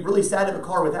mean, it'd be really sad to have a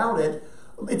car without it.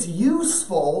 It's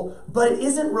useful, but it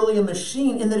isn't really a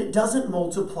machine in that it doesn't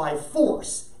multiply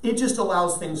force. It just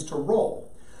allows things to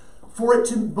roll. For it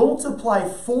to multiply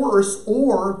force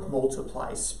or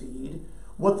multiply speed,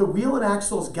 what the wheel and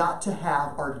axle's got to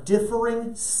have are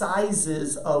differing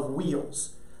sizes of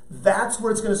wheels. That's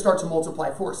where it's going to start to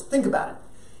multiply force. Think about it.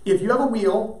 If you have a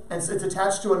wheel and it's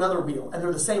attached to another wheel and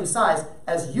they're the same size,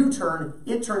 as you turn,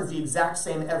 it turns the exact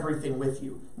same everything with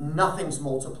you. Nothing's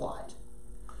multiplied.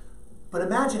 But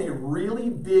imagine a really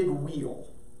big wheel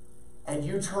and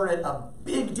you turn it a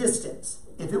big distance.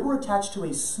 If it were attached to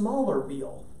a smaller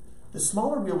wheel, the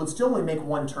smaller wheel would still only make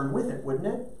 1 turn with it, wouldn't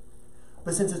it?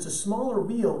 But since it's a smaller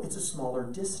wheel, it's a smaller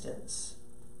distance.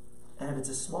 And if it's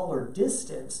a smaller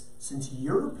distance, since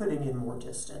you're putting in more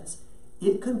distance,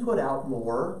 it can put out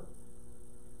more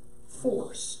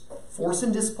force. Force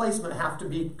and displacement have to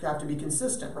be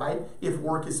consistent, right? If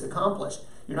work is accomplished.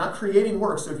 You're not creating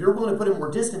work, so if you're willing to put in more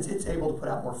distance, it's able to put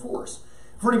out more force.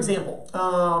 For an example,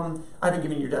 I haven't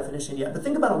given you your definition yet, but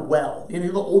think about a well. You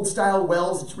know, the old style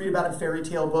wells that you read about in fairy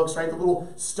tale books, right? The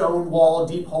little stone wall,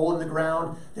 deep hole in the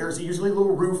ground. There's usually a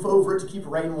little roof over it to keep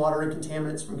rainwater and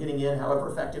contaminants from getting in,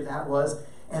 however effective that was.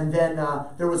 And then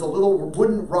there was a little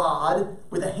wooden rod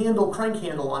with a handle, crank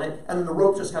handle on it, and then the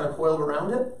rope just kind of coiled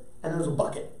around it, and there was a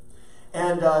bucket.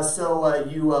 And so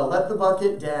you let the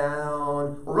bucket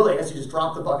down, or really I guess you just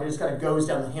drop the bucket, it just kind of goes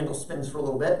down, the handle spins for a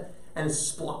little bit, and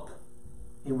it's splump.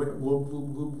 You wait, whoop, whoop,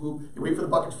 whoop, whoop. You wait for the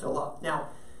bucket to fill up. Now,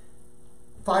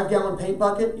 5-gallon paint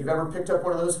bucket, you've ever picked up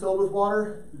one of those filled with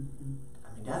water?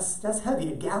 I mean, that's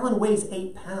heavy. A gallon weighs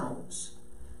 8 pounds.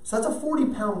 So that's a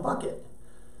 40-pound bucket.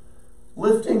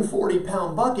 Lifting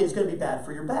 40-pound bucket is going to be bad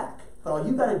for your back. But all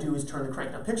you got to do is turn the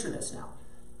crank. Now, picture this now.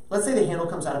 Let's say the handle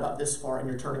comes out about this far and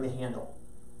you're turning the handle.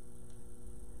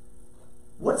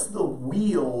 What's the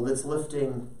wheel that's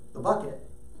lifting the bucket?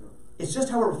 It's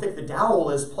just however thick the dowel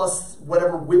is plus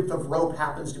whatever width of rope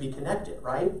happens to be connected,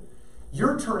 right?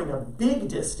 You're turning a big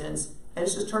distance and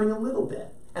it's just turning a little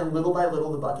bit. And little by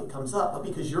little the bucket comes up. But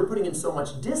because you're putting in so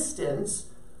much distance,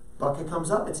 bucket comes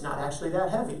up, it's not actually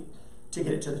that heavy. to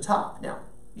get it to the top. Now,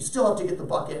 you still have to get the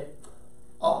bucket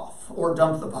off or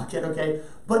dump the bucket, okay?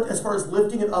 But as far as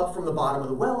lifting it up from the bottom of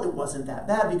the well, it wasn't that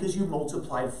bad because you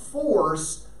multiplied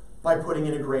force by putting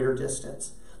in a greater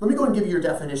distance. Let me go and give you your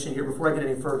definition here before I get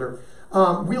any further.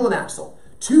 Wheel and axle.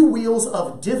 Two wheels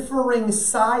of differing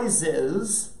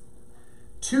sizes.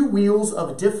 Two wheels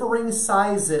of differing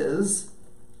sizes.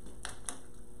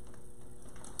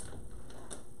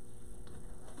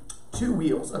 Two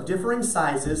wheels of differing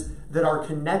sizes that are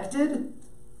connected.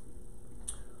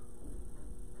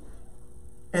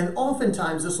 And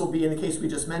oftentimes, this will be in the case we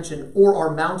just mentioned, or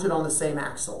are mounted on the same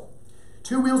axle.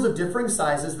 Two wheels of differing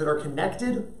sizes that are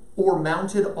connected or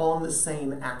mounted on the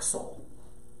same axle.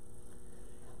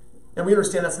 And we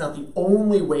understand that's not the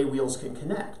only way wheels can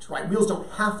connect, right? Wheels don't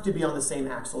have to be on the same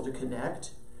axle to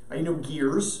connect. Right? You know,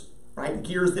 gears, right?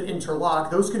 Gears that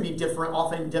interlock, those can be different,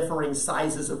 often differing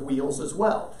sizes of wheels as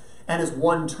well. And as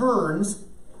one turns,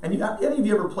 and any of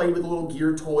you ever played with little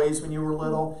gear toys when you were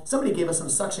little? Somebody gave us some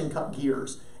suction cup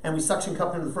gears, and we suction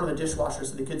cupped them in the front of the dishwasher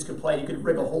so the kids could play. You could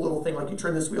rig a whole little thing like you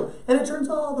turn this wheel, and it turns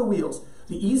all the wheels.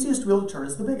 The easiest wheel to turn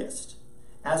is the biggest.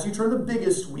 As you turn the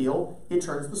biggest wheel, it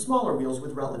turns the smaller wheels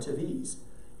with relative ease.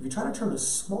 If you try to turn the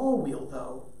small wheel,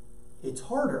 though, it's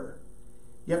harder.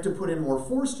 You have to put in more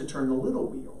force to turn the little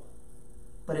wheel,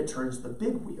 but it turns the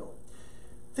big wheel.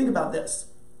 Think about this.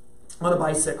 On a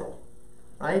bicycle,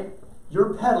 right?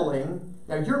 You're pedaling.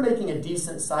 Now, you're making a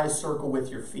decent-sized circle with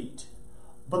your feet.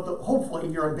 But hopefully,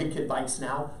 if you're on big kid bikes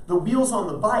now, the wheels on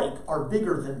the bike are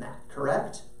bigger than that,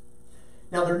 correct?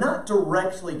 Now, they're not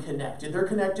directly connected. They're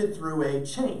connected through a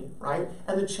chain, right?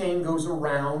 And the chain goes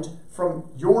around from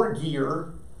your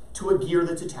gear to a gear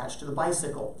that's attached to the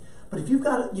bicycle. But if you've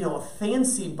got, a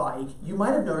fancy bike, you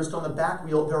might have noticed on the back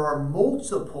wheel there are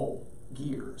multiple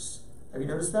gears. Have you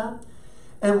noticed that?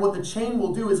 And what the chain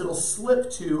will do is it'll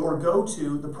slip to or go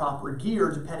to the proper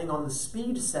gear depending on the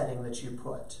speed setting that you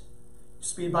put.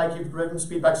 Speed bike, you've ridden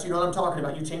speed bikes, so you know what I'm talking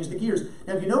about. You change the gears.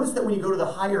 Now, if you notice that when you go to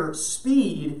the higher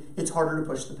speed, it's harder to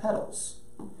push the pedals.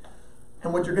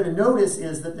 And what you're going to notice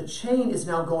is that the chain is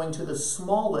now going to the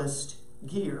smallest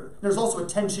gear. There's also a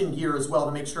tension gear as well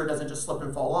to make sure it doesn't just slip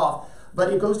and fall off.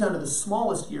 But it goes down to the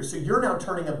smallest gear. So you're now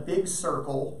turning a big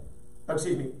circle.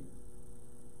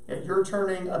 You're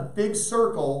turning a big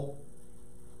circle,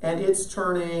 and it's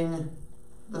turning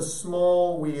the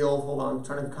small wheel. Hold on, I'm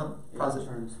trying to come. It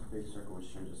turns the big circle,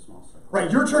 which turns a small circle.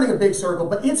 Right, you're turning a big circle,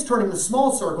 but it's turning the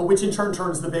small circle, which in turn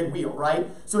turns the big wheel, right?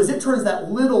 So as it turns that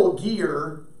little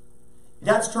gear,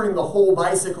 that's turning the whole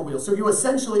bicycle wheel. So you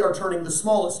essentially are turning the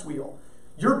smallest wheel.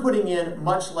 You're putting in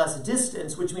much less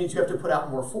distance, which means you have to put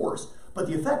out more force. But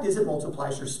the effect is it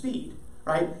multiplies your speed.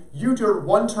 Right? You do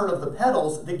one turn of the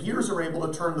pedals, the gears are able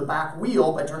to turn the back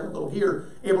wheel by turning a little gear,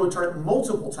 able to turn it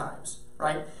multiple times,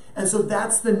 right? And so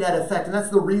that's the net effect, and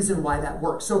that's the reason why that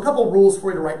works. So a couple of rules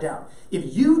for you to write down.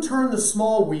 If you turn the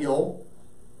small wheel,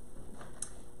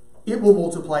 it will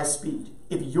multiply speed.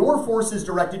 If your force is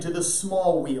directed to the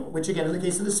small wheel, which again, in the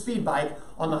case of the speed bike,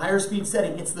 on the higher speed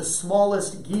setting, it's the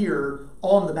smallest gear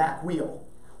on the back wheel.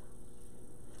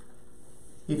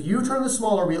 If you turn the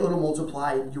smaller wheel, it'll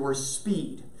multiply your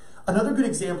speed. Another good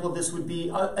example of this would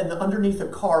be underneath a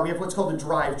car, we have what's called a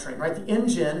drivetrain, right? The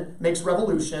engine makes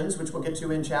revolutions, which we'll get to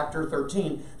in chapter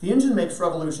 13. The engine makes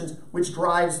revolutions, which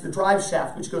drives the drive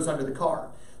shaft, which goes under the car.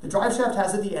 The drive shaft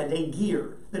has at the end a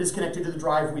gear that is connected to the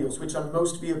drive wheels, which on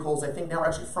most vehicles, I think now are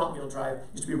actually front wheel drive,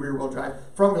 used to be rear wheel drive,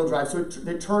 front wheel drive. So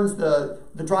it turns the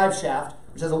drive shaft,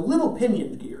 which has a little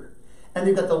pinion gear. And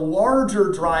they've got the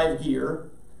larger drive gear,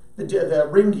 the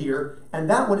ring gear, and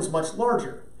that one is much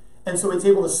larger. And so it's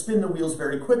able to spin the wheels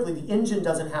very quickly. The engine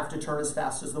doesn't have to turn as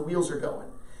fast as the wheels are going.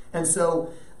 And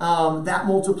so that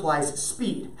multiplies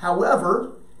speed.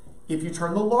 However, if you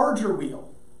turn the larger wheel,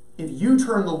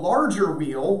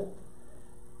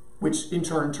 which in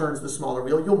turn turns the smaller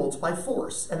wheel, you'll multiply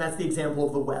force. And that's the example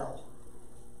of the well.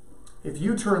 If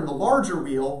you turn the larger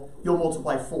wheel, you'll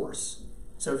multiply force.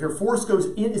 So if your force goes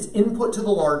in, is input to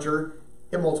the larger,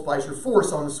 it multiplies your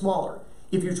force on the smaller.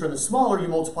 If you turn the smaller, you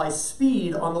multiply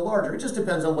speed on the larger. It just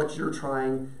depends on what you're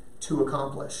trying to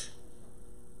accomplish.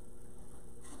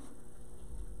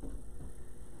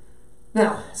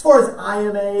 Now, as far as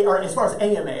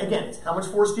AMA, again, it's how much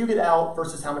force do you get out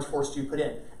versus how much force do you put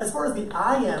in. As far as the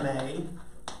IMA,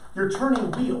 you're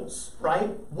turning wheels,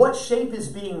 right? What shape is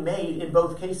being made in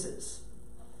both cases?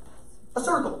 A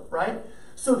circle, right?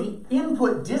 So the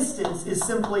input distance is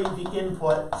simply the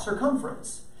input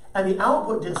circumference. And the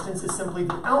output distance is simply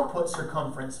the output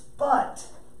circumference. But,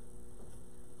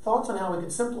 thoughts on how we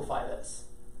could simplify this?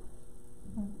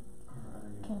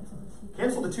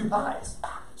 Cancel the 2 pi's.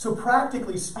 So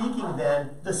practically speaking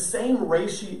then, the same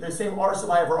ratio, the same R sub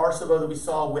I over R sub O that we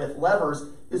saw with levers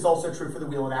is also true for the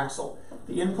wheel and axle.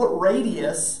 The input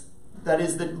radius, that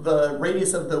is the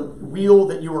radius of the wheel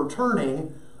that you are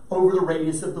turning, over the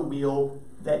radius of the wheel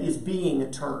that is being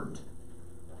turned.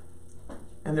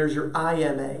 And there's your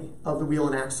IMA of the wheel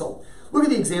and axle. Look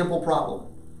at the example problem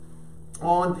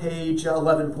on page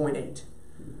 11.8.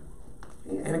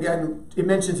 And again, it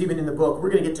mentions even in the book, we're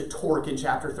going to get to torque in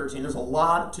chapter 13. There's a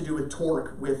lot to do with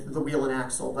torque with the wheel and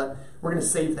axle, but we're going to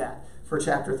save that for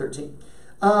chapter 13.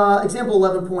 Example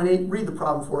 11.8, read the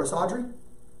problem for us, Audrey.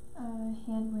 A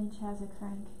hand winch has a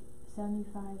crank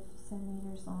 75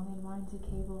 centimeters long and winds a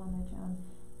cable on the drum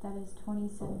that is 20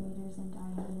 centimeters in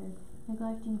diameter.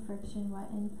 Neglecting friction, what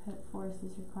input force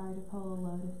is required to pull a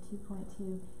load of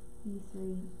 2.2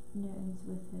 E3 newtons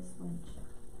with this winch?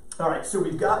 All right, so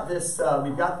we've got this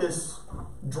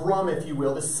drum, if you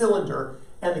will, this cylinder,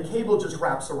 and the cable just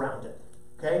wraps around it.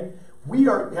 Okay, we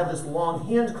have this long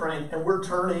hand crank, and we're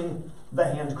turning the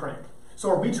hand crank. So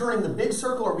are we turning the big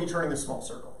circle, or are we turning the small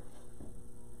circle?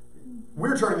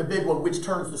 We're turning the big one, which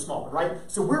turns the small one, right?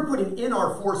 So we're putting in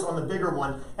our force on the bigger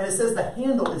one, and it says the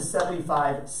handle is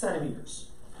 75 centimeters.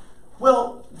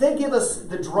 Well, they give us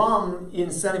the drum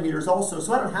in centimeters also,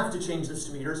 so I don't have to change this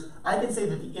to meters. I can say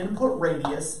that the input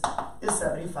radius is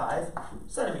 75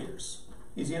 centimeters.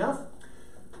 Easy enough?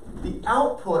 The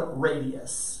output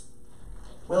radius.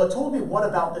 Well, it told me what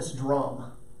about this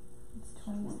drum? It's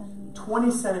 20 centimeters.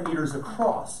 20 centimeters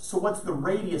across. So what's the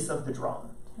radius of the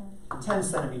drum? 10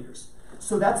 centimeters.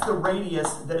 So that's the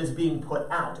radius that is being put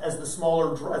out as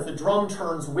the drum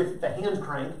turns with the hand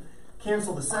crank.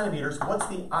 Cancel the centimeters. What's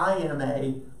the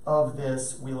IMA of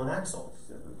this wheel and axle?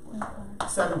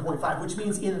 7.5, which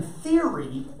means in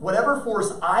theory, whatever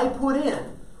force I put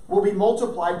in will be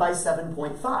multiplied by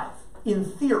 7.5. In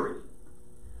theory.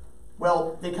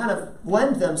 Well, they kind of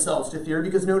lend themselves to theory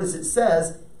because notice it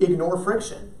says ignore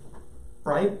friction,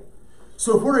 right?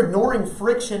 So if we're ignoring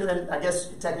friction, and I guess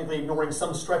technically ignoring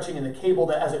some stretching in the cable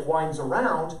that as it winds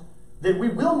around, then we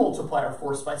will multiply our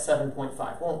force by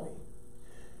 7.5, won't we?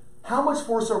 How much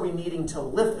force are we needing to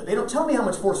lift it? They don't tell me how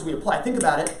much force we apply. Think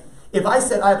about it. If I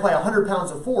said I apply 100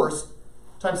 pounds of force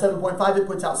times 7.5, it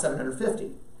puts out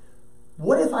 750.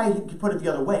 What if I put it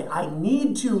the other way? I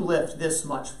need to lift this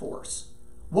much force.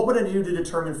 What would I do to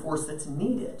determine force that's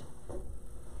needed?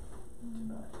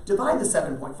 Divide the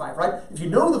 7.5, right? If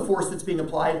you know the force that's being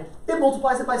applied, it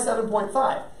multiplies it by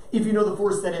 7.5. If you know the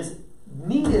force that is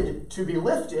needed to be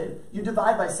lifted, you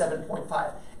divide by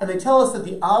 7.5. And they tell us that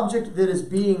the object that is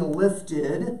being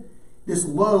lifted, this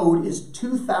load, is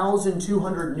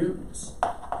 2,200 newtons.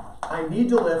 I need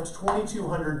to lift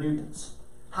 2,200 newtons.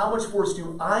 How much force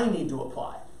do I need to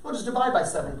apply? Well, just divide by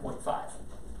 7.5.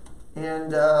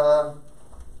 And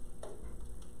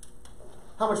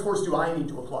how much force do I need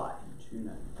to apply?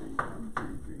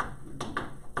 293.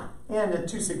 And a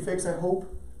 2 sig figs, I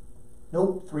hope.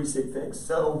 Nope, 3 sig figs.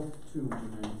 So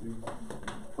 293.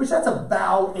 Which that's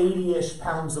about 80-ish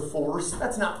pounds of force.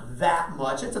 That's not that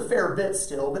much. It's a fair bit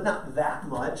still, but not that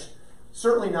much.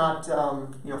 Certainly not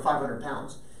 500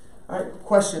 pounds. All right,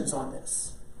 questions on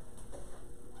this?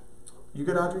 You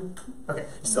good, Audrey? Okay,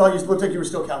 so you looked like you were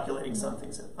still calculating some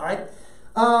things. All right.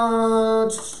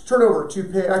 Turn over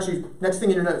to actually next thing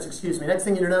in your notes. Excuse me. Next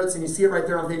thing in your notes, and you see it right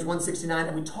there on page 169.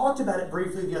 And we talked about it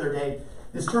briefly the other day.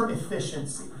 This term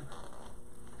efficiency.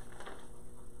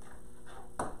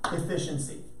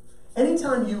 Efficiency.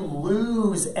 Anytime you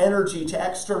lose energy to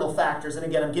external factors, and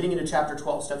again, I'm getting into chapter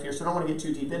 12 stuff here, so I don't want to get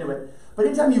too deep into it, but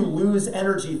anytime you lose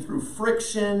energy through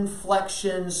friction,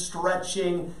 flexion,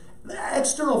 stretching,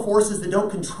 external forces that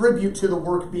don't contribute to the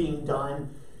work being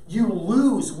done, you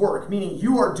lose work, meaning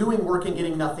you are doing work and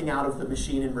getting nothing out of the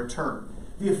machine in return.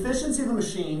 The efficiency of the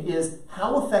machine is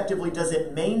how effectively does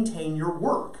it maintain your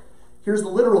work. Here's the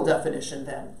literal definition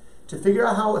then. To figure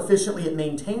out how efficiently it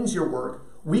maintains your work,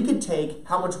 we could take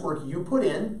how much work you put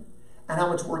in and how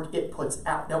much work it puts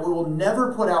out. Now, we will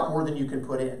never put out more than you can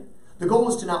put in. The goal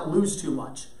is to not lose too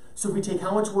much. So if we take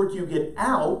how much work you get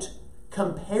out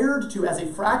compared to as a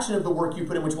fraction of the work you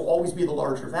put in, which will always be the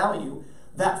larger value,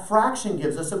 that fraction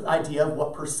gives us an idea of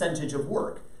what percentage of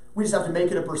work. We just have to make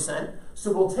it a percent.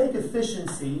 So we'll take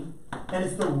efficiency, and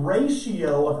it's the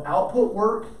ratio of output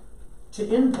work to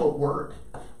input work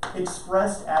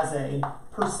expressed as a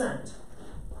percent.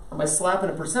 And by slapping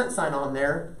a percent sign on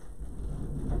there,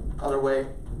 other way,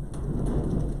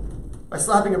 by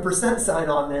slapping a percent sign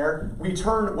on there, we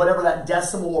turn whatever that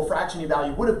decimal or fraction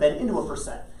value would have been into a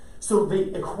percent. So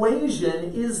the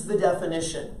equation is the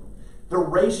definition. The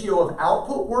ratio of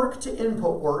output work to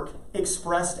input work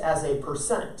expressed as a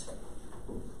percent.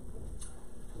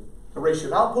 The ratio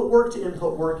of output work to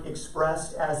input work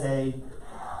expressed as a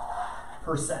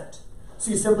percent.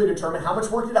 So you simply determine how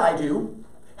much work did I do,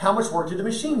 how much work did the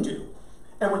machine do.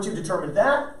 And once you've determined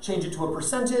that, change it to a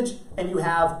percentage, and you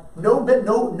have no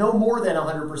more than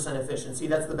 100% efficiency.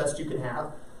 That's the best you can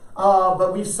have.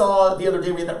 But we saw the other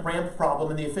day we had that ramp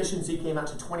problem, and the efficiency came out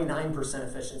to 29%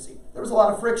 efficiency. There was a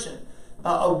lot of friction.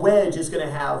 A wedge is going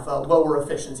to have lower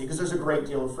efficiency because there's a great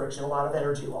deal of friction, a lot of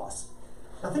energy loss.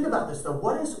 Now think about this though.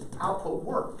 What is output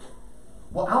work?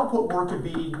 Well, output work would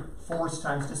be force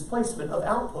times displacement of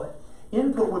output.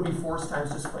 Input would be force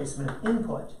times displacement of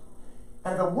input.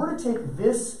 And if I were to take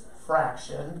this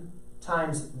fraction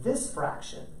times this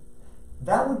fraction,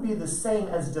 that would be the same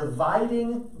as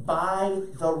dividing by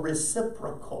the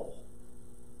reciprocal.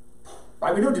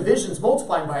 Right? We know division is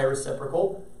multiplying by a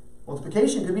reciprocal.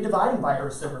 Multiplication could be dividing by a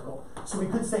reciprocal. So we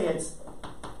could say it's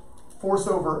force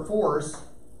over force,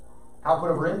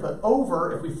 output over input,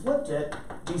 over, if we flipped it,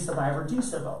 d sub I over d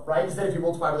sub O, right? Because then if you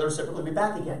multiply with a reciprocal, it'll be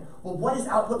back again. Well, what is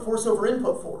output force over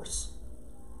input force?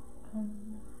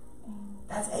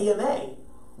 That's AMA.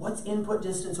 What's input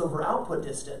distance over output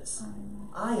distance?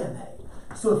 IMA.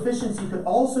 So efficiency could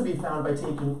also be found by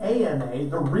taking AMA,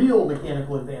 the real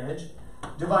mechanical advantage,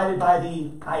 divided by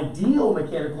the ideal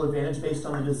mechanical advantage based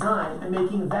on the design, and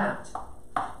making that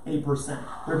 8%.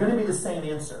 They're going to be the same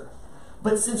answer.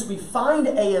 But since we find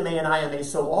AMA and IMA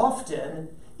so often,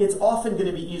 it's often going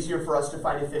to be easier for us to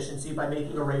find efficiency by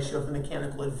making a ratio of the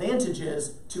mechanical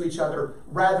advantages to each other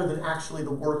rather than actually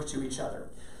the work to each other.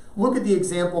 Look at the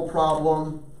example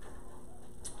problem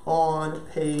on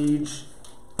page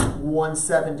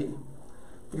 170.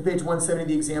 Look at page 170,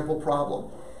 the example problem.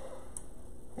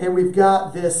 And we've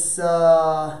got this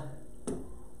example.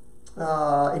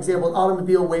 An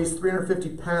automobile weighs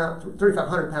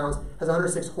 3,500 pounds, has a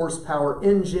 106 horsepower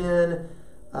engine.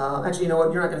 Actually, you know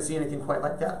what? You're not going to see anything quite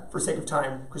like that for sake of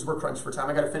time, because we're crunched for time.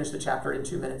 I got to finish the chapter in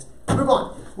 2 minutes. Move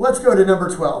on. Let's go to number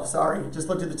 12. Sorry, just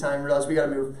looked at the time and realized we got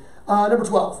to move. Number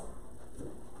 12.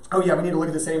 Oh yeah, we need to look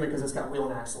at this anyway because it's got wheel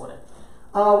and axle in it.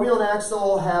 Wheel and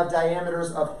axle have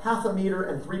diameters of 0.5 meter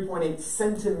and 3.8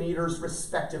 centimeters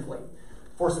respectively.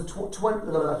 Force of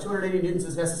 280 newtons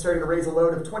is necessary to raise a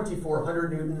load of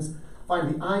 2,400 newtons. Find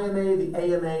the IMA, the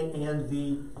AMA, and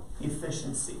the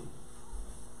efficiency.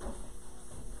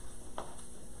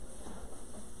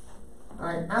 All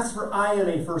right, ask for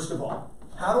IMA first of all.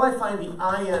 How do I find the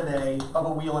IMA of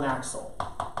a wheel and axle?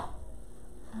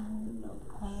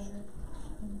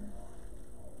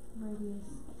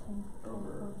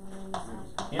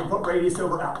 Input radius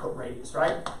over output radius,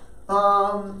 right?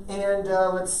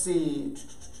 Let's see.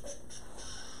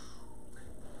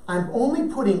 I'm only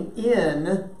putting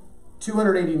in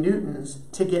 280 newtons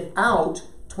to get out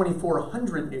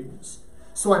 2,400 newtons.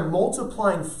 So I'm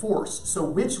multiplying force. So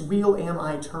which wheel am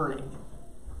I turning?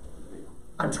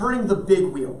 I'm turning the big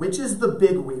wheel. Which is the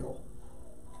big wheel?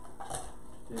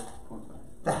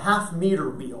 The 0.5 meter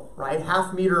wheel, right?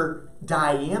 0.5 meter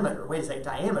diameter. Wait a second,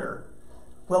 diameter?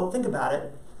 Well, think about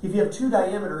it. If you have two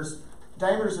diameters,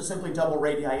 diameters are simply double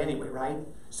radii anyway, right?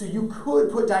 So you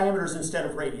could put diameters instead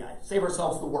of radii. Save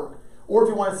ourselves the work. Or if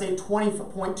you want to say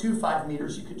 20.25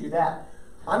 meters, you could do that.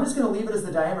 I'm just going to leave it as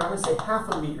the diameter. I'm going to say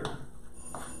 0.5 meter.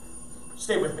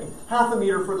 Stay with me. 0.5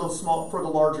 meter for the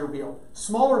larger wheel.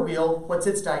 Smaller wheel, what's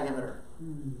its diameter?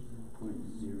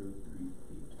 0.038.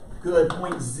 Good,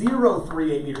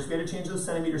 0.038 meters. We had to change those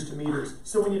centimeters to meters.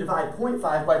 So when you divide 0.5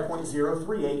 by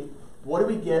 0.038, what do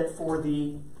we get for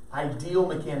the ideal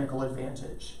mechanical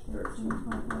advantage?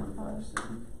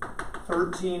 13.157.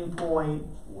 13 point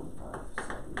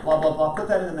blah, blah, blah. Put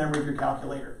that in the memory of your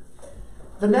calculator.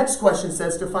 The next question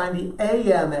says to find the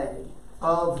AMA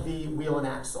of the wheel and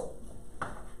axle.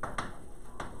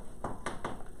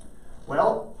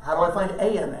 Well, how do I find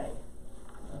AMA?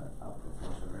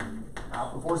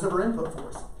 Output force over input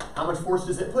force. How much force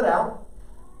does it put out?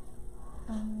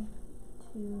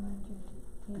 2,400.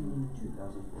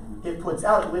 It puts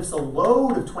out, it lifts a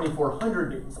load of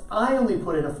 2,400 newtons. I only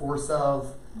put in a force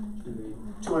of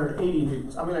 280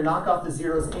 newtons. I'm going to knock off the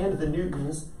zeros and the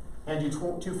newtons and do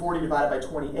 240 divided by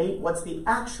 28. What's the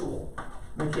actual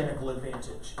mechanical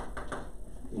advantage?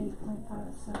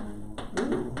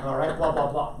 8.57. All right, blah,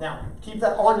 blah, blah. Now, keep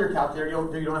that on your calculator. You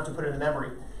don't have to put it in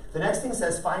memory. The next thing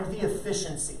says find the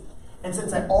efficiency. And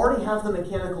since I already have the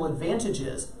mechanical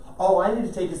advantages, all I need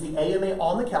to take is the AMA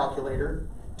on the calculator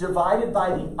divided by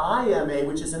the IMA,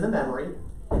 which is in the memory.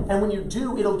 And when you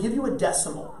do, it'll give you a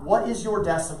decimal. What is your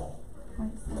decimal?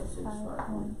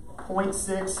 0.651.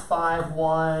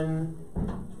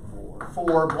 0.6514,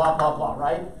 blah, blah, blah,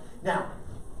 right? Now,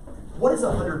 what does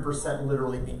 100%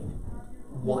 literally mean?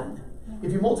 1.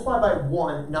 If you multiply by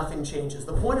 1, nothing changes.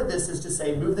 The point of this is to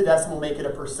say move the decimal, make it a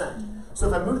percent. So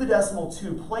if I move the decimal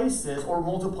 2 places or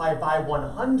multiply by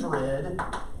 100,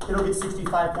 it'll get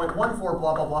 65.14,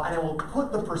 blah, blah, blah, and I will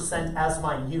put the percent as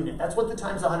my unit. That's what the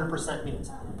times 100%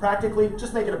 means. Practically,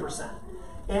 just make it a percent.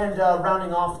 And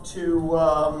rounding off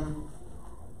to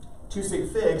 2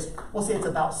 sig figs, we'll say it's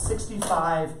about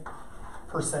 65%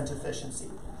 efficiency.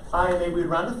 IMA we'd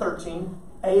round to 13,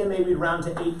 AMA we'd round to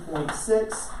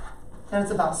 8.6, and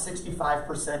it's about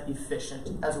 65%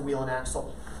 efficient as a wheel and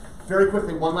axle. Very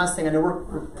quickly, one last thing. I know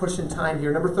we're pushing time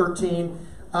here. Number 13,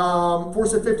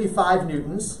 force of 55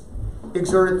 newtons,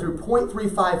 exerted through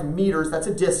 0.35 meters, that's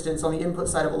a distance on the input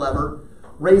side of a lever,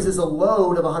 raises a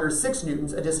load of 106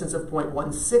 newtons, a distance of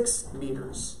 0.16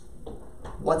 meters.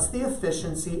 What's the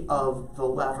efficiency of the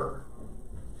lever?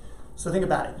 So think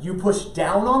about it. You push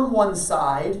down on one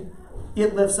side,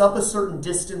 it lifts up a certain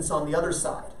distance on the other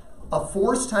side. A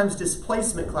force times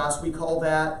displacement class, we call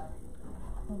that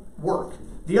work.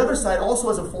 The other side also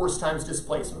has a force times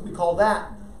displacement. We call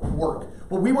that work.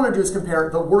 What we want to do is compare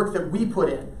the work that we put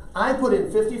in. I put in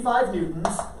 55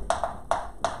 newtons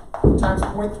times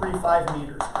 0.35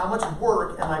 meters. How much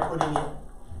work am I putting in?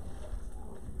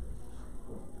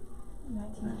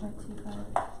 19.25.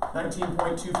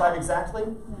 19.25 exactly?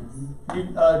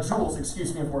 Yes. Joules,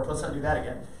 excuse me, of work. Let's not do that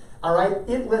again. All right,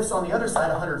 it lifts on the other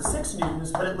side 106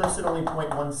 newtons, but it lifts at only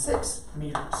 0.16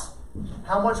 meters.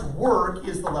 How much work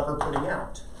is the lever putting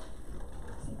out?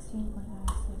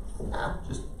 16.96.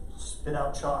 Just spit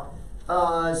out chalk.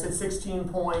 I said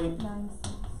 16.96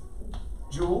 96.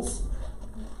 joules.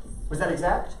 Was that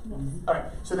exact? Yes. All right,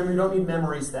 so then we don't need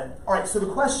memories then. All right, so the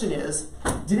question is,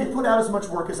 did it put out as much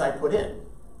work as I put in?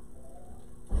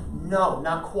 No,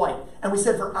 not quite. And we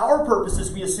said for our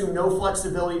purposes, we assume no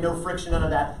flexibility, no friction, none of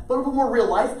that. But a more real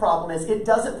life problem is it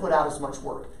doesn't put out as much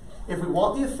work. If we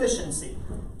want the efficiency,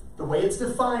 the way it's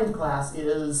defined, class,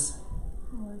 is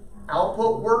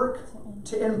output work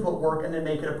to input work and then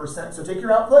make it a percent. So take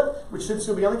your output, which should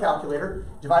still be on the calculator,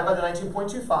 divide by the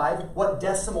 19.25. What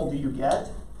decimal do you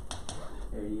get?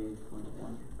 88.1.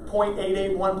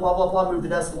 0.881, blah, blah, blah. Move the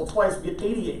decimal twice, we get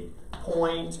 88.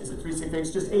 Is it 3 sig figs?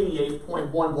 Just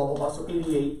 88.1, blah, blah, blah. So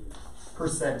 88%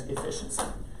 efficiency.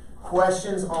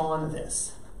 Questions on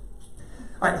this?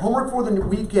 All right, homework for the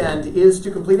weekend is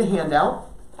to complete a handout.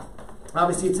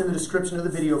 Obviously, it's in the description of the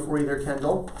video for you there,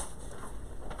 Kendall.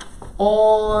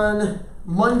 On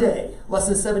Monday,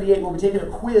 lesson 78, we'll be taking a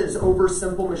quiz over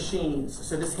simple machines.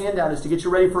 So this handout is to get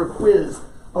you ready for a quiz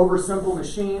over simple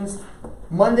machines.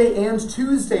 Monday and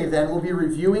Tuesday, then, we'll be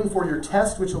reviewing for your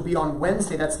test, which will be on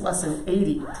Wednesday. That's lesson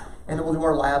 80. And then we'll do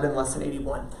our lab in lesson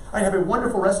 81. All right, have a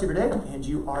wonderful rest of your day, and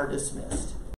you are dismissed.